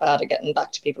so bad at getting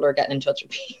back to people or getting in touch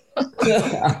with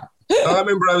people. I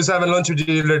remember I was having lunch with you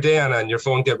the other day, Anna, and your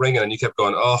phone kept ringing and you kept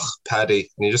going, oh,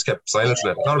 Paddy, and you just kept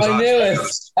silencing it.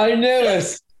 I knew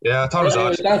it. Yeah, I thought it was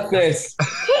odd. That's this.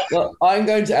 Well, I'm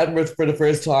going to Edinburgh for the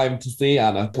first time to see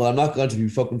Anna. Well, I'm not going to be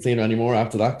fucking seeing her anymore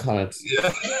after that comment. Yeah.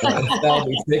 Sell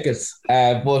me tickets.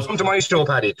 But come to my show,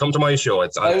 Paddy. Come to my show.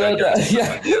 I will.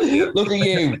 Look at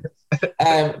you.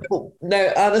 Now,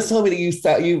 Anna's told me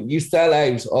that you sell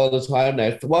out all the time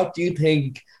now. So what do you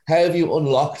think? How have you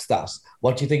unlocked that?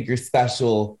 What do you think your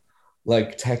special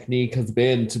technique has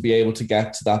been to be able to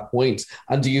get to that point?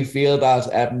 And do you feel that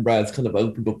Edinburgh has kind of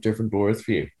opened up different doors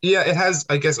for you? Yeah, it has,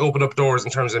 I guess, opened up doors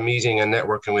in terms of meeting and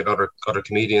networking with other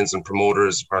comedians and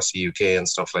promoters across the UK and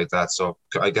stuff like that. So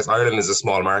I guess Ireland is a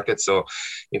small market, so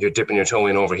if you're dipping your toe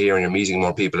in over here and you're meeting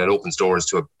more people, it opens doors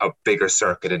to a bigger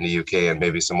circuit in the UK and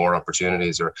maybe some more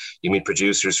opportunities, or you meet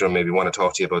producers who maybe want to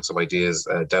talk to you about some ideas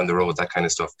down the road, that kind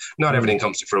of stuff. Not everything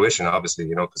comes to fruition, obviously,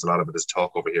 because a lot of it is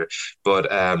talk over here,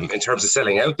 but in terms of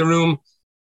selling out the room,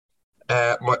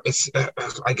 it's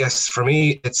I guess for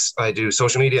me, I do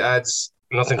social media ads,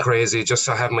 nothing crazy, just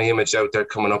to have my image out there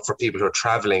coming up for people who are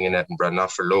traveling in Edinburgh,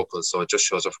 not for locals. So it just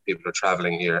shows up for people who are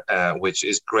traveling here, which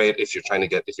is great if you're trying to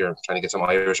get some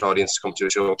Irish audience to come to a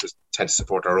show, because tend to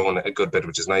support our own a good bit,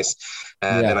 which is nice.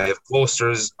 Then I have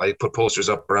posters. I put posters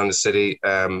up around the city,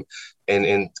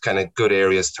 in kind of good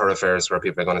areas, thoroughfares where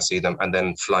people are going to see them, and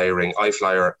then flyering. I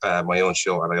flyer my own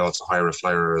show, and I also hire a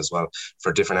flyer as well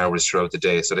for different hours throughout the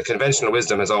day. So the conventional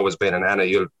wisdom has always been, and Anna,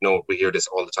 you'll know, we hear this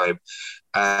all the time,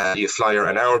 you flyer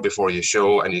an hour before you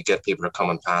show, and you get people who are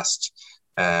coming past,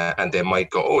 and they might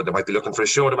go, they might be looking for a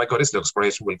show, they might go, this looks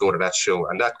great, we'll go to that show,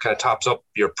 and that kind of tops up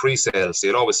your pre-sales. So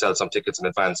you'll always sell some tickets in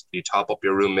advance. You top up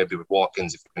your room maybe with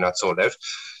walk-ins if you're not sold out.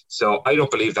 So I don't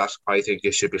believe that. I think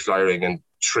you should be flyering in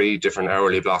 3 different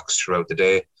hourly blocks throughout the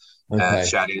day,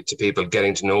 chatting to people,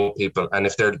 getting to know people. And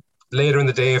if they're later in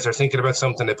the day, if they're thinking about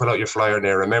something, they pull out your flyer and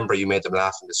they remember you made them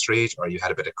laugh in the street, or you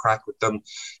had a bit of crack with them,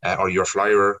 or your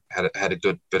flyer had a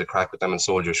good bit of crack with them and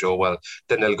sold your show well,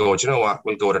 then they'll go, do you know what,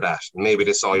 we'll go to that. Maybe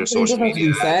they saw your social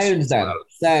media.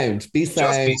 Be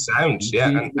sound. Yeah.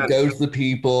 And go to the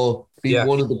people, be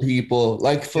one of the people,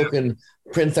 like fucking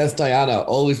Princess Diana,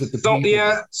 always with the people.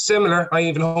 Yeah, similar. I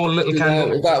even hold a little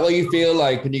candle. Is that what you feel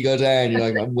like when you go down? You're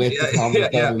like, I'm with the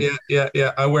comic.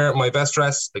 Yeah. I wear my best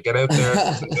dress. I get out there.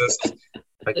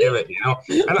 I give it,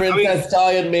 And Princess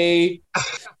Di and me.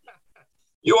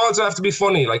 You also have to be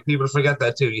funny. Like, people forget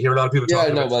that too. You hear a lot of people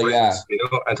talking about friends,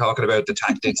 and talking about the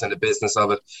tactics and the business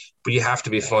of it. But you have to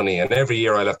be funny. And every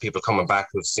year I'll have people coming back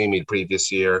who've seen me the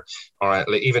previous year.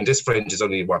 Or even this Fringe is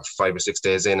only 5 or 6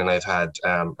 days in, and I've had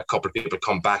a couple of people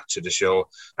come back to the show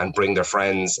and bring their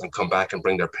friends and come back and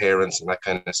bring their parents and that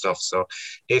kind of stuff. So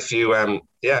if you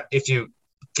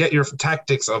get your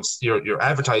tactics of your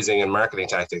advertising and marketing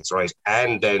tactics right,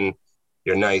 and then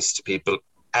you're nice to people,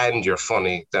 and you're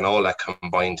funny, then all that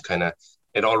combined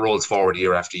it all rolls forward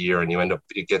year after year, and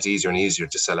it gets easier and easier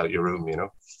to sell out your room,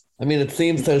 I mean, it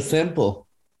seems so simple.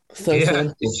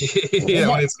 Simple.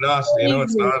 It's not,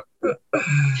 it's not.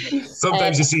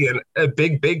 Sometimes you see a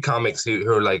big comics who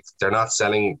are like, they're not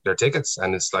selling their tickets,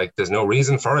 and it's like, there's no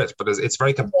reason for it, but it's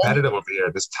very competitive over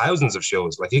here. There's thousands of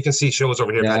shows. Like, you can see shows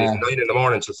over here from 9 in the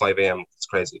morning till 5 a.m. It's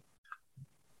crazy.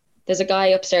 There's a guy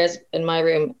upstairs in my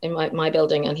room, in my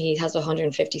building, and he has a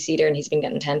 150-seater, and he's been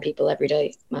getting 10 people every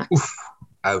day, max.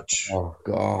 Ouch. Oh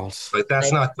God. Like,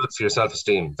 that's not good for your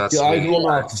self-esteem. That's I really don't know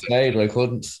what to say, but I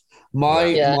couldn't.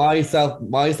 My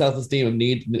self-esteem and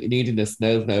neediness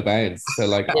knows no bounds. So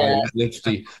like I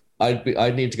literally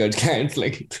I'd need to go to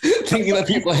counselling thinking that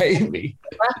people hate me.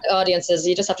 Audiences,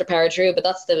 you just have to power through, but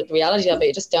that's the reality of it.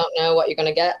 You just don't know what you're going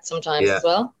to get sometimes as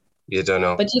well. You don't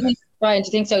know. But do you think, Brian, do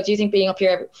you think so? Do you think being up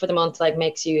here for the month like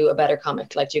makes you a better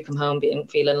comic? Like, do you come home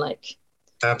feeling like...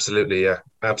 Absolutely, yeah,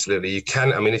 absolutely. You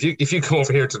can. I mean, if you come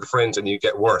over here to the Fringe and you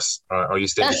get worse, or you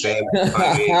stay the same,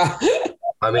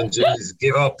 I mean, geez,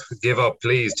 give up,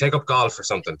 please. Take up golf or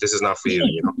something. This is not for you,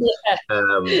 you know.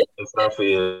 It's not for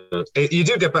you. You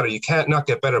do get better. You can't not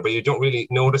get better, but you don't really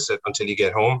notice it until you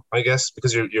get home, I guess,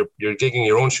 because you're gigging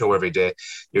your own show every day.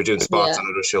 You're doing spots on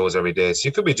other shows every day. So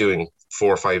you could be doing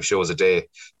 4 or 5 shows a day,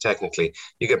 technically.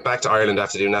 You get back to Ireland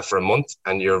after doing that for a month,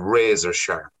 and you're razor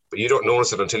sharp. But you don't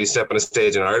notice it until you step on a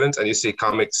stage in Ireland and you see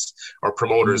comics or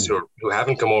promoters who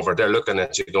haven't come over. They're looking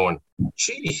at you going,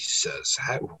 Jesus,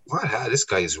 this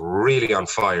guy is really on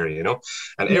fire, you know?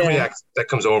 And every act that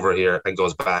comes over here and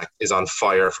goes back is on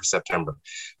fire for September.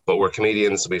 But we're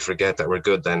comedians, we forget that we're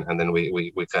good then, and then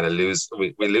we kind of lose a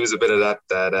bit of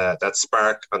that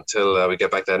spark until we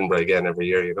get back to Edinburgh again every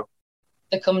year, you know?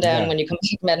 They come down when you come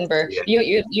back from Edinburgh. Yeah.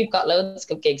 You've got loads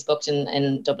of gigs booked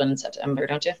in Dublin in September,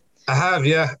 don't you? I have,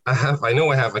 yeah. I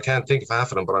know I have. I can't think of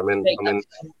half of them, but I'm in the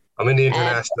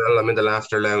International. I'm in the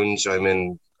Laughter Lounge. I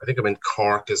think I'm in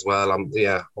Cork as well. I'm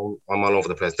all over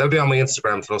the place. They'll be on my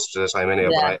Instagram for most of the time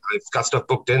anyway. But I've got stuff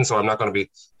booked in, so I'm not going to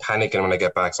be panicking when I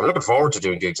get back. So I'm looking forward to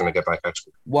doing gigs when I get back.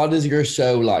 Actually, what is your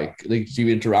show like? Like, do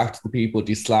you interact with the people?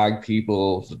 Do you slag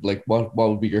people? Like, what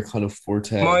would be your kind of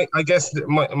forte? My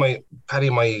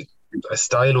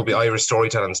style will be Irish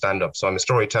storytelling stand-up. So I'm a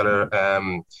storyteller.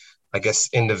 I guess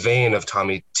in the vein of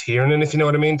Tommy Tiernan, if you know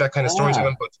what I mean, that kind of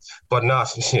storytelling, but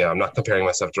not. Yeah, I'm not comparing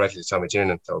myself directly to Tommy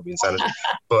Tiernan. That would be insanity.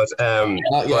 But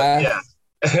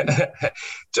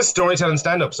just storytelling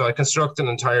stand-up. So I construct an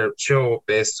entire show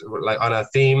based like on a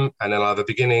theme, and then I'll have a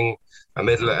beginning, a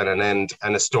middle, and an end,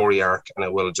 and a story arc, and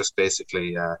it will just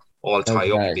basically all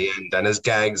tie up at the end. And there's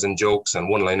gags and jokes and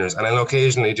one-liners, and I'll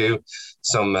occasionally do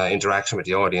some interaction with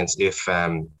the audience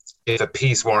if a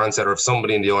piece warrants it, or if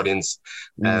somebody in the audience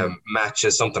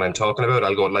matches something I'm talking about,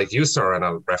 I'll go like you, sir, and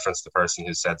I'll reference the person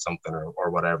who said something or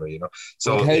whatever, you know.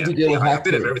 So how do you deal with a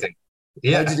bit of everything.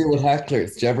 Yeah. How do you deal with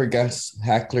hecklers? Do you ever get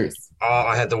hecklers? Oh,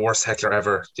 I had the worst heckler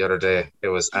ever the other day. It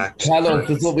was actually... Tell us.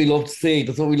 That's what we love to see.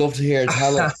 That's what we love to hear.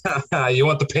 Tell us. You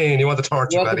want the pain. You want the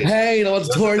torture, you want the pain. I want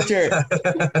the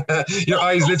torture. Your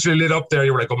eyes literally lit up there.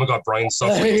 You were like, oh my God, Brian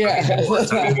suffering.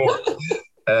 Tell me more.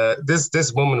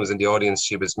 This woman was in the audience.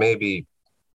 She was maybe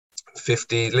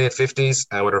 50, late 50s,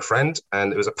 with her friend,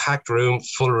 and it was a packed room,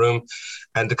 full room,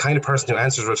 and the kind of person who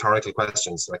answers rhetorical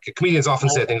questions. Like, comedians often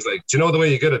say things like, do you know the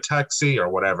way you get a taxi or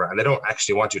whatever, and they don't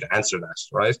actually want you to answer that,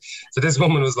 right? So this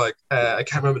woman was like, I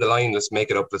can't remember the line, let's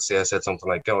make it up, let's say I said something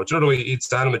like, oh, do you know the way you eat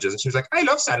sandwiches? And she was like, I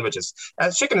love sandwiches,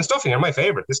 chicken and stuffing are my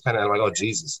favorite. This kind of like, oh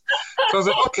Jesus. So I was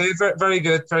like, okay, very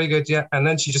good, yeah. And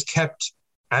then she just kept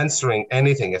answering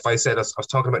anything. If I said I was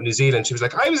talking about New Zealand, she was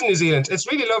like, I was in New Zealand, it's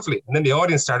really lovely. And then the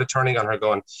audience started turning on her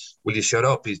going, will you shut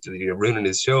up, you're ruining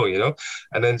his show, you know?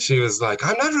 And then she was like,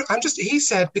 he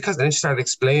said, because, and then she started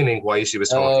explaining why she was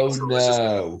talking. Oh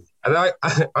no. And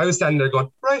I was standing there going,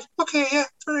 right, okay, yeah,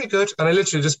 very good. And I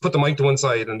literally just put the mic to one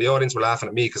side, and the audience were laughing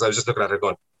at me because I was just looking at her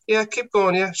going, yeah, keep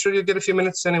going, yeah, sure, you'll get a few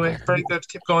minutes anyway, very good,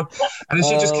 keep going. And then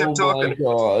she just kept talking.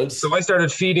 So I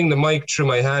started feeding the mic through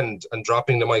my hand and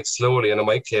dropping the mic slowly on a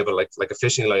mic cable, like a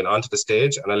fishing line, onto the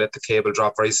stage, and I let the cable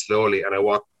drop very slowly, and I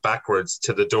walked backwards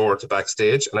to the door to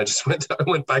backstage, and I just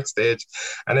went backstage,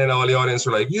 and then all the audience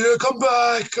were like, yeah, come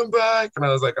back, and I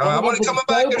was like, I'm only coming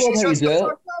back if she says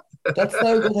that's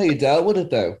so good how you dealt with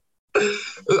it, though.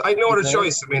 I know what a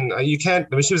choice. I mean, you can't.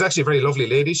 I mean, she was actually a very lovely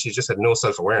lady. She just had no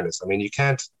self-awareness. I mean, you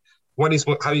can't.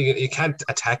 You can't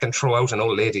attack and throw out an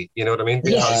old lady. You know what I mean?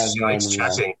 Because she likes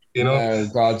chatting. You know.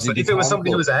 God, but if it was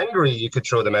somebody who was angry, you could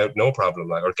throw them out, no problem,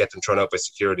 like, or get them thrown out by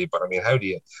security. But I mean,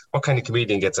 what kind of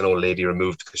comedian gets an old lady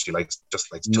removed because she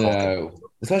just likes talking? No,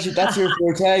 especially that's your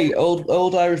forte.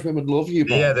 Old Irish women love you,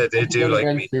 man. Yeah, they do like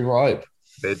me.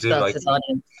 They do like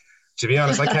me. To be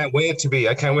honest, I can't wait.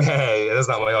 That's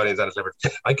not my audience, Anna Clifford.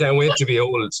 I can't wait to be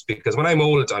old, because when I'm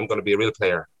old, I'm going to be a real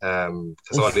player.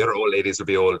 Because all the other old ladies will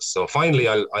be old. So finally,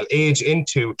 I'll age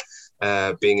into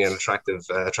being an attractive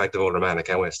older man. I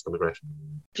can't wait. It's going to be great.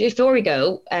 Before we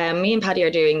go, me and Paddy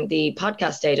are doing the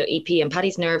podcast stage at EP, and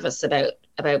Paddy's nervous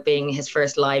about being his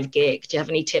first live gig. Do you have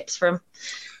any tips for him?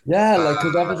 Yeah, like,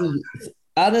 because obviously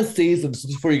Anna's seasoned, just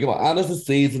before you go on, Anna's a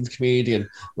seasoned comedian.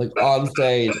 Like on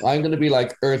stage, I'm gonna be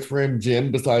like Earthworm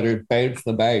Jim beside her,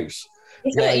 bouncing about.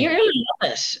 Like, you're gonna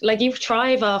love it. Like you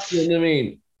thrive off. You know what I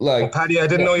mean? Like, Paddy, I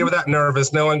didn't know you were that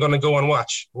nervous. Now I'm going to go and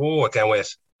watch. Oh, I can't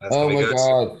wait. That's oh my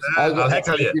God! I'll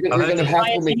heckle you. You're gonna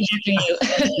heckle me.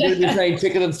 You're gonna be saying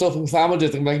chicken and stuff and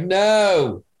sandwiches. I'm like,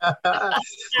 no.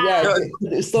 Yeah,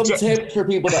 some tips for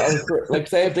people that are like,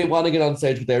 say if they want to get on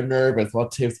stage but they're nervous.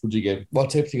 What tips would you give? What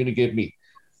tips are you gonna give me?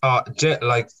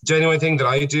 Like genuine thing that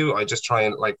I do, I just try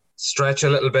and like stretch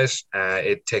a little bit.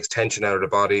 It takes tension out of the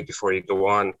body before you go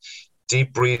on.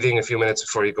 Deep breathing a few minutes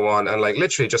before you go on, and like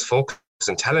literally just focus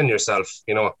and telling yourself,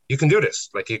 you know, you can do this.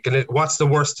 Like you can. What's the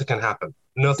worst that can happen?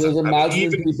 Nothing. Does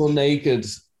imagining people naked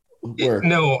work?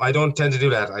 No, I don't tend to do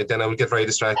that. Then I would get very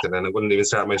distracted and I wouldn't even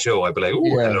start my show. I'd be like, oh,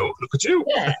 hello, look at you.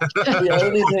 Yeah. The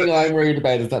only thing I'm worried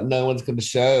about is that no one's going to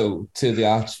show to the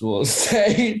actual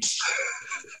stage.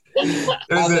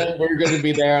 And then we're going to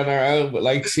be there on our own with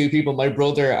like two people, my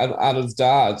brother and his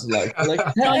dad. Like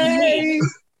hey!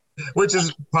 Which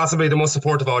is possibly the most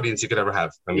supportive audience you could ever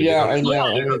have. I mean, yeah, I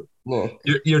know. Look.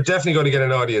 You're definitely going to get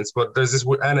an audience, but there's this,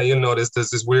 Anna, you'll notice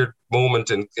there's this weird moment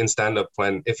in stand-up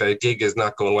when if a gig is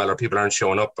not going well or people aren't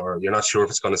showing up or you're not sure if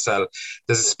it's going to sell,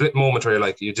 there's a split moment where you're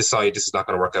like, you decide this is not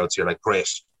going to work out. So you're like, great,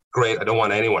 I don't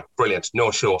want anyone. Brilliant,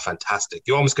 no show, fantastic.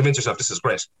 You almost convince yourself this is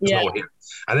great. There's no one here.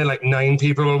 And then like 9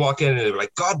 people will walk in and they'll be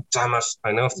like, God damn it,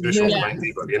 I know have to do a show for 9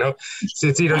 people, you know? So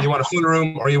it's either you want a full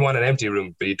room or you want an empty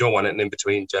room, but you don't want it in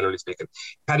between, generally speaking.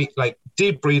 Paddy, like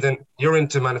deep breathing, you're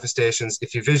into manifestations.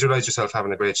 If you visualize yourself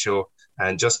having a great show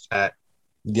and just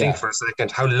think for a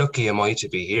second, how lucky am I to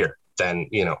be here? Then,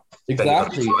 you know.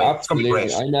 Exactly,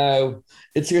 absolutely. I know.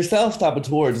 It's your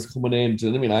self-saboteur just coming in, do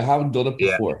you know what I mean? I haven't done it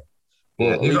before. Yeah.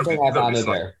 Well, at least I have Anna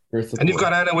there. And you've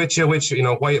got Anna with you, which, you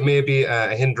know, why it may be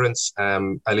a hindrance,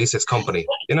 at least it's company,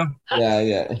 you know?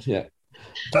 Yeah.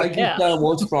 Thank you so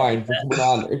much, Brian, for coming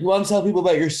on. If you want to tell people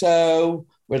about your show,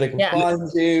 where they can find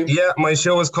you. Yeah, my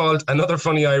show is called Another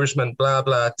Funny Irishman, blah,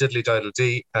 blah, diddly diddle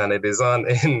dee, and it is on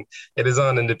in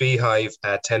the Beehive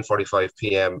at 10:45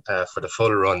 p.m. For the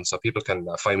full run. So people can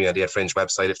find me on the Ed Fringe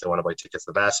website if they want to buy tickets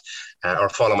for that, or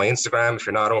follow my Instagram if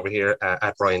you're not over here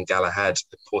at Brian Gallagher. I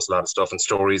post a lot of stuff and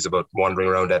stories about wandering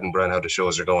around Edinburgh and how the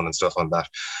shows are going and stuff on that.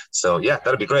 So yeah,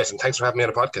 that'll be great. And thanks for having me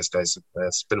on the podcast, guys.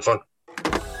 It's been fun.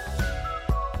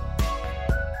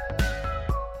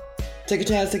 Take a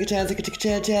chance. It's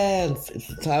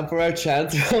the time for our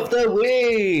chance of the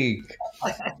week.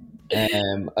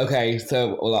 Okay,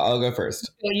 so I'll go first.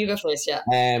 Well, you go first,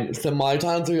 yeah. So my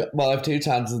chance I have 2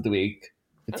 chances of the week.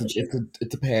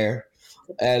 It's a pair.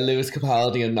 Lewis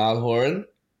Capaldi and Niall Horan.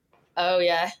 Oh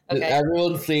yeah. Okay. Did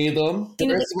everyone see them?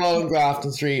 First of all in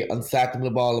Grafton Street and second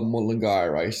of all in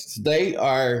Mullingar, right? So they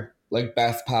are like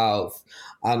best pals.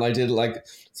 And I did like,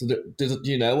 so do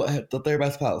you know that they're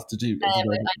best pals? Did you? I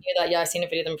knew that, yeah. I've seen a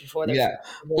video of them before. Yeah.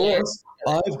 But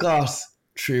I've got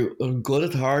through good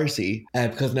authority,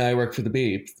 because now I work for the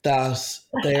Beebs,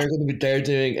 that they're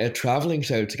doing a travelling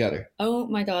show together. Oh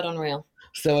my God, unreal.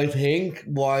 So I think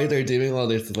why they're doing all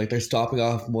this is like they're stopping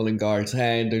off Mullingar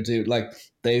Town.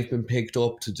 They've been picked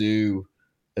up to do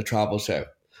a travel show.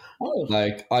 Oh.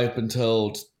 Like I've been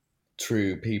told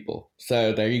through people.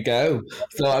 So there you go.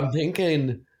 So I'm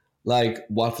thinking, like,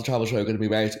 what's the travel show going to be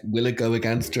about? Will it go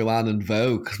against Joanne and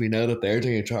Vogue? Because we know that they're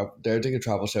doing a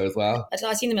travel show as well.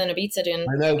 I've seen them in Ibiza doing.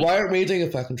 I know. Why aren't we doing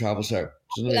a fucking travel show?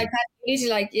 Like that,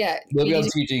 usually, like, yeah. We'll be on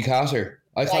TG Catter.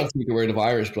 I can't speak a word of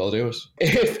Irish, but I'll do it.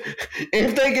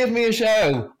 If they give me a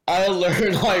show, I'll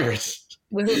learn Irish.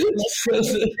 We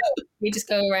just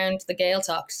go around the Gale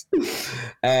talks.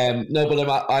 No,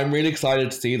 but I'm really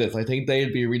excited to see this. I think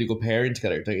they'd be a really good pairing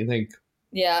together, don't you think?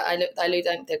 Yeah, I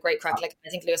think they're great crack. Like I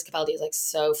think Lewis Capaldi is like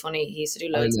so funny. He used to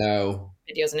do loads of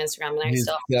videos on Instagram and he's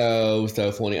stuff.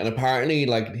 So funny. And apparently,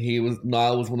 like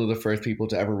Niall was one of the first people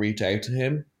to ever reach out to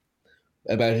him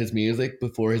about his music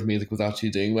before his music was actually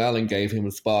doing well, and gave him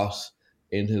a spot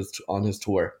on his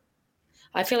tour.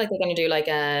 I feel like they're going to do like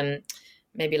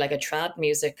maybe like a trad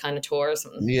music kind of tour or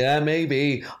something. Yeah,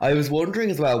 maybe. I was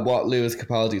wondering as well what Lewis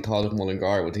Capaldi thought of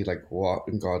Mullingar. Would he like, what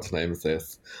in God's name is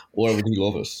this? Or would he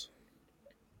love it?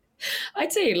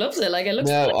 I'd say he loves it. Like it looks.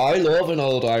 No, I love an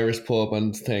old Irish pub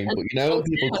and thing, but you know, when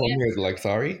people come here, they're like,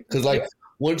 sorry, because like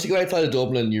once you go outside of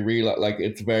Dublin, you realize like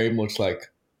it's very much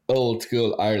like old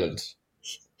school Ireland.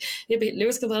 Yeah, but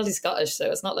Lewis Capaldi's Scottish,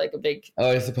 so it's not like a big.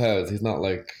 Oh, I suppose he's not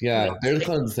like they're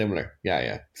kind of similar.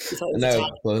 Yeah.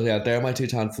 No, but yeah, they're my 2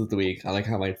 chances of the week, and I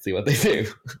can't wait to see what they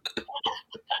do.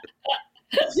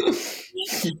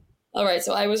 All right,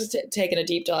 so I was taking a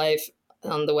deep dive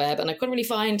on the web, and I couldn't really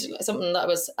find something that I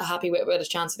was happy with a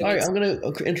chance of doing. All right, I'm going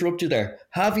to interrupt you there.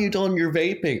 Have you done your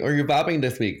vaping or your vabbing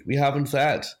this week? We haven't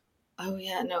said. Oh,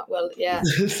 yeah, no, well, yeah.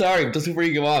 Sorry, just before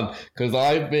you go on, because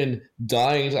I've been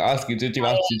dying to ask you, did you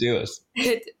actually do it?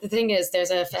 The thing is, there's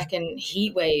a fucking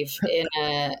heat wave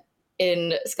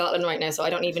in Scotland right now, so I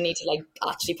don't even need to like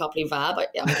actually properly vab.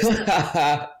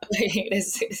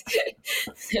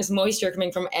 There's moisture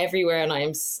coming from everywhere and I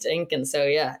am stinking. So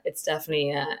yeah, it's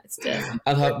definitely.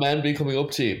 And have men been coming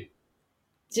up to you?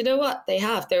 Do you know what? They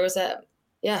have. There was they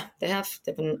have.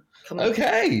 They've been coming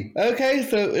Okay.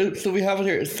 So we have it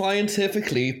here.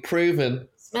 Scientifically proven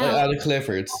by Anna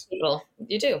Clifford. People.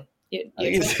 You do. You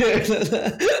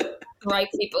right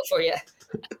people for you.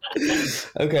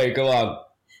 Okay, go on.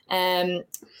 I'm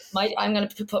going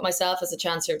to put myself as a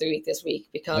chancer of the week this week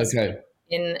because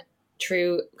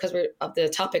because we're of the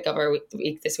topic of our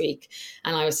week this week,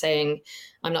 and I was saying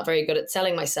I'm not very good at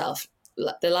selling myself.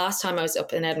 The last time I was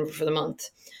up in Edinburgh for the month,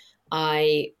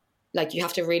 you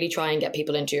have to really try and get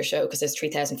people into your show because there's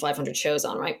 3,500 shows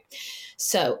on, right?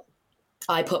 So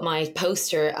I put my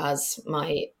poster as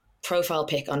my profile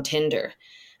pic on Tinder,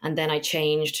 and then I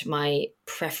changed my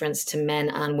preference to men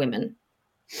and women.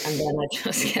 And then I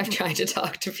just kept trying to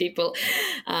talk to people,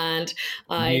 and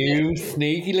you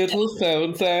sneaky little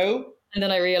so-and-so. And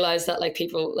then I realized that like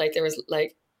people, like there was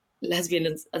like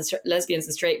lesbians and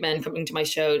straight men coming to my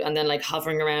show, and then like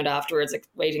hovering around afterwards, like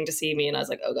waiting to see me. And I was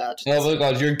like, oh god,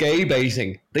 you're gay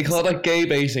baiting. They call that gay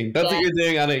baiting. That's what you're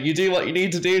doing, Anna. You do what you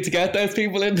need to do to get those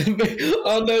people on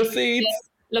those seats.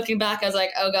 Yeah. Looking back, I was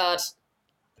like, oh god,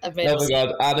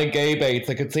 Anna gay baits.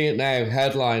 I could see it now.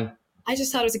 Headline. I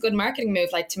just thought it was a good marketing move.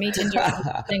 Like, to me, Tinder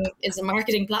is a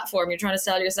marketing platform. You're trying to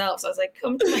sell yourself. So I was like,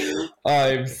 come to me.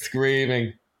 I'm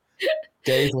screaming.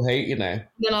 Gays will hate you now.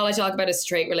 Then all I talk about is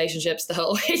straight relationships the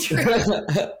whole way through.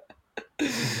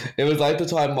 It was like the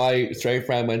time my straight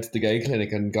friend went to the gay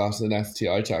clinic and got an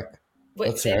STI check.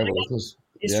 That's terrible.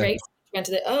 Straight went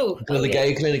to the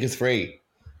gay clinic is free.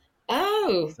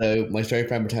 Oh. So my straight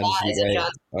friend pretended to be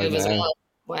gay.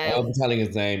 Wow. I'll be telling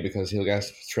his name because he'll get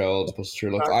trolled. But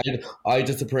true, look, I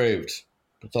disapproved.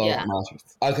 That's all that matters.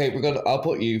 Okay, I'll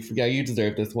put you. Yeah, you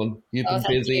deserve this one. You've been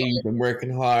busy. You've been working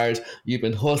hard. You've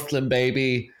been hustling,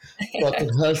 baby. Fucking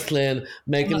hustling,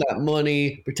 making that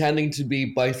money, pretending to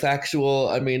be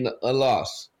bisexual. I mean, a lot.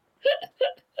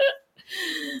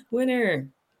 Winner.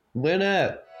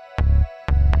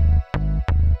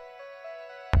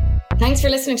 Thanks for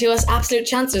listening to us Absolute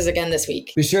Chancers again this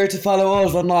week. Be sure to follow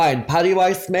us online, Paddy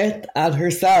Y. Smith and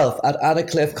herself at Anna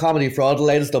Cliff Comedy for all the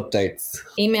latest updates.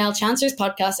 Email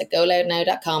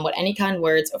chancerspodcast@goloudnow.com with any kind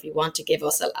words or if you want to give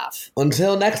us a laugh.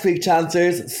 Until next week,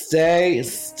 Chancers, stay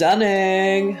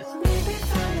stunning.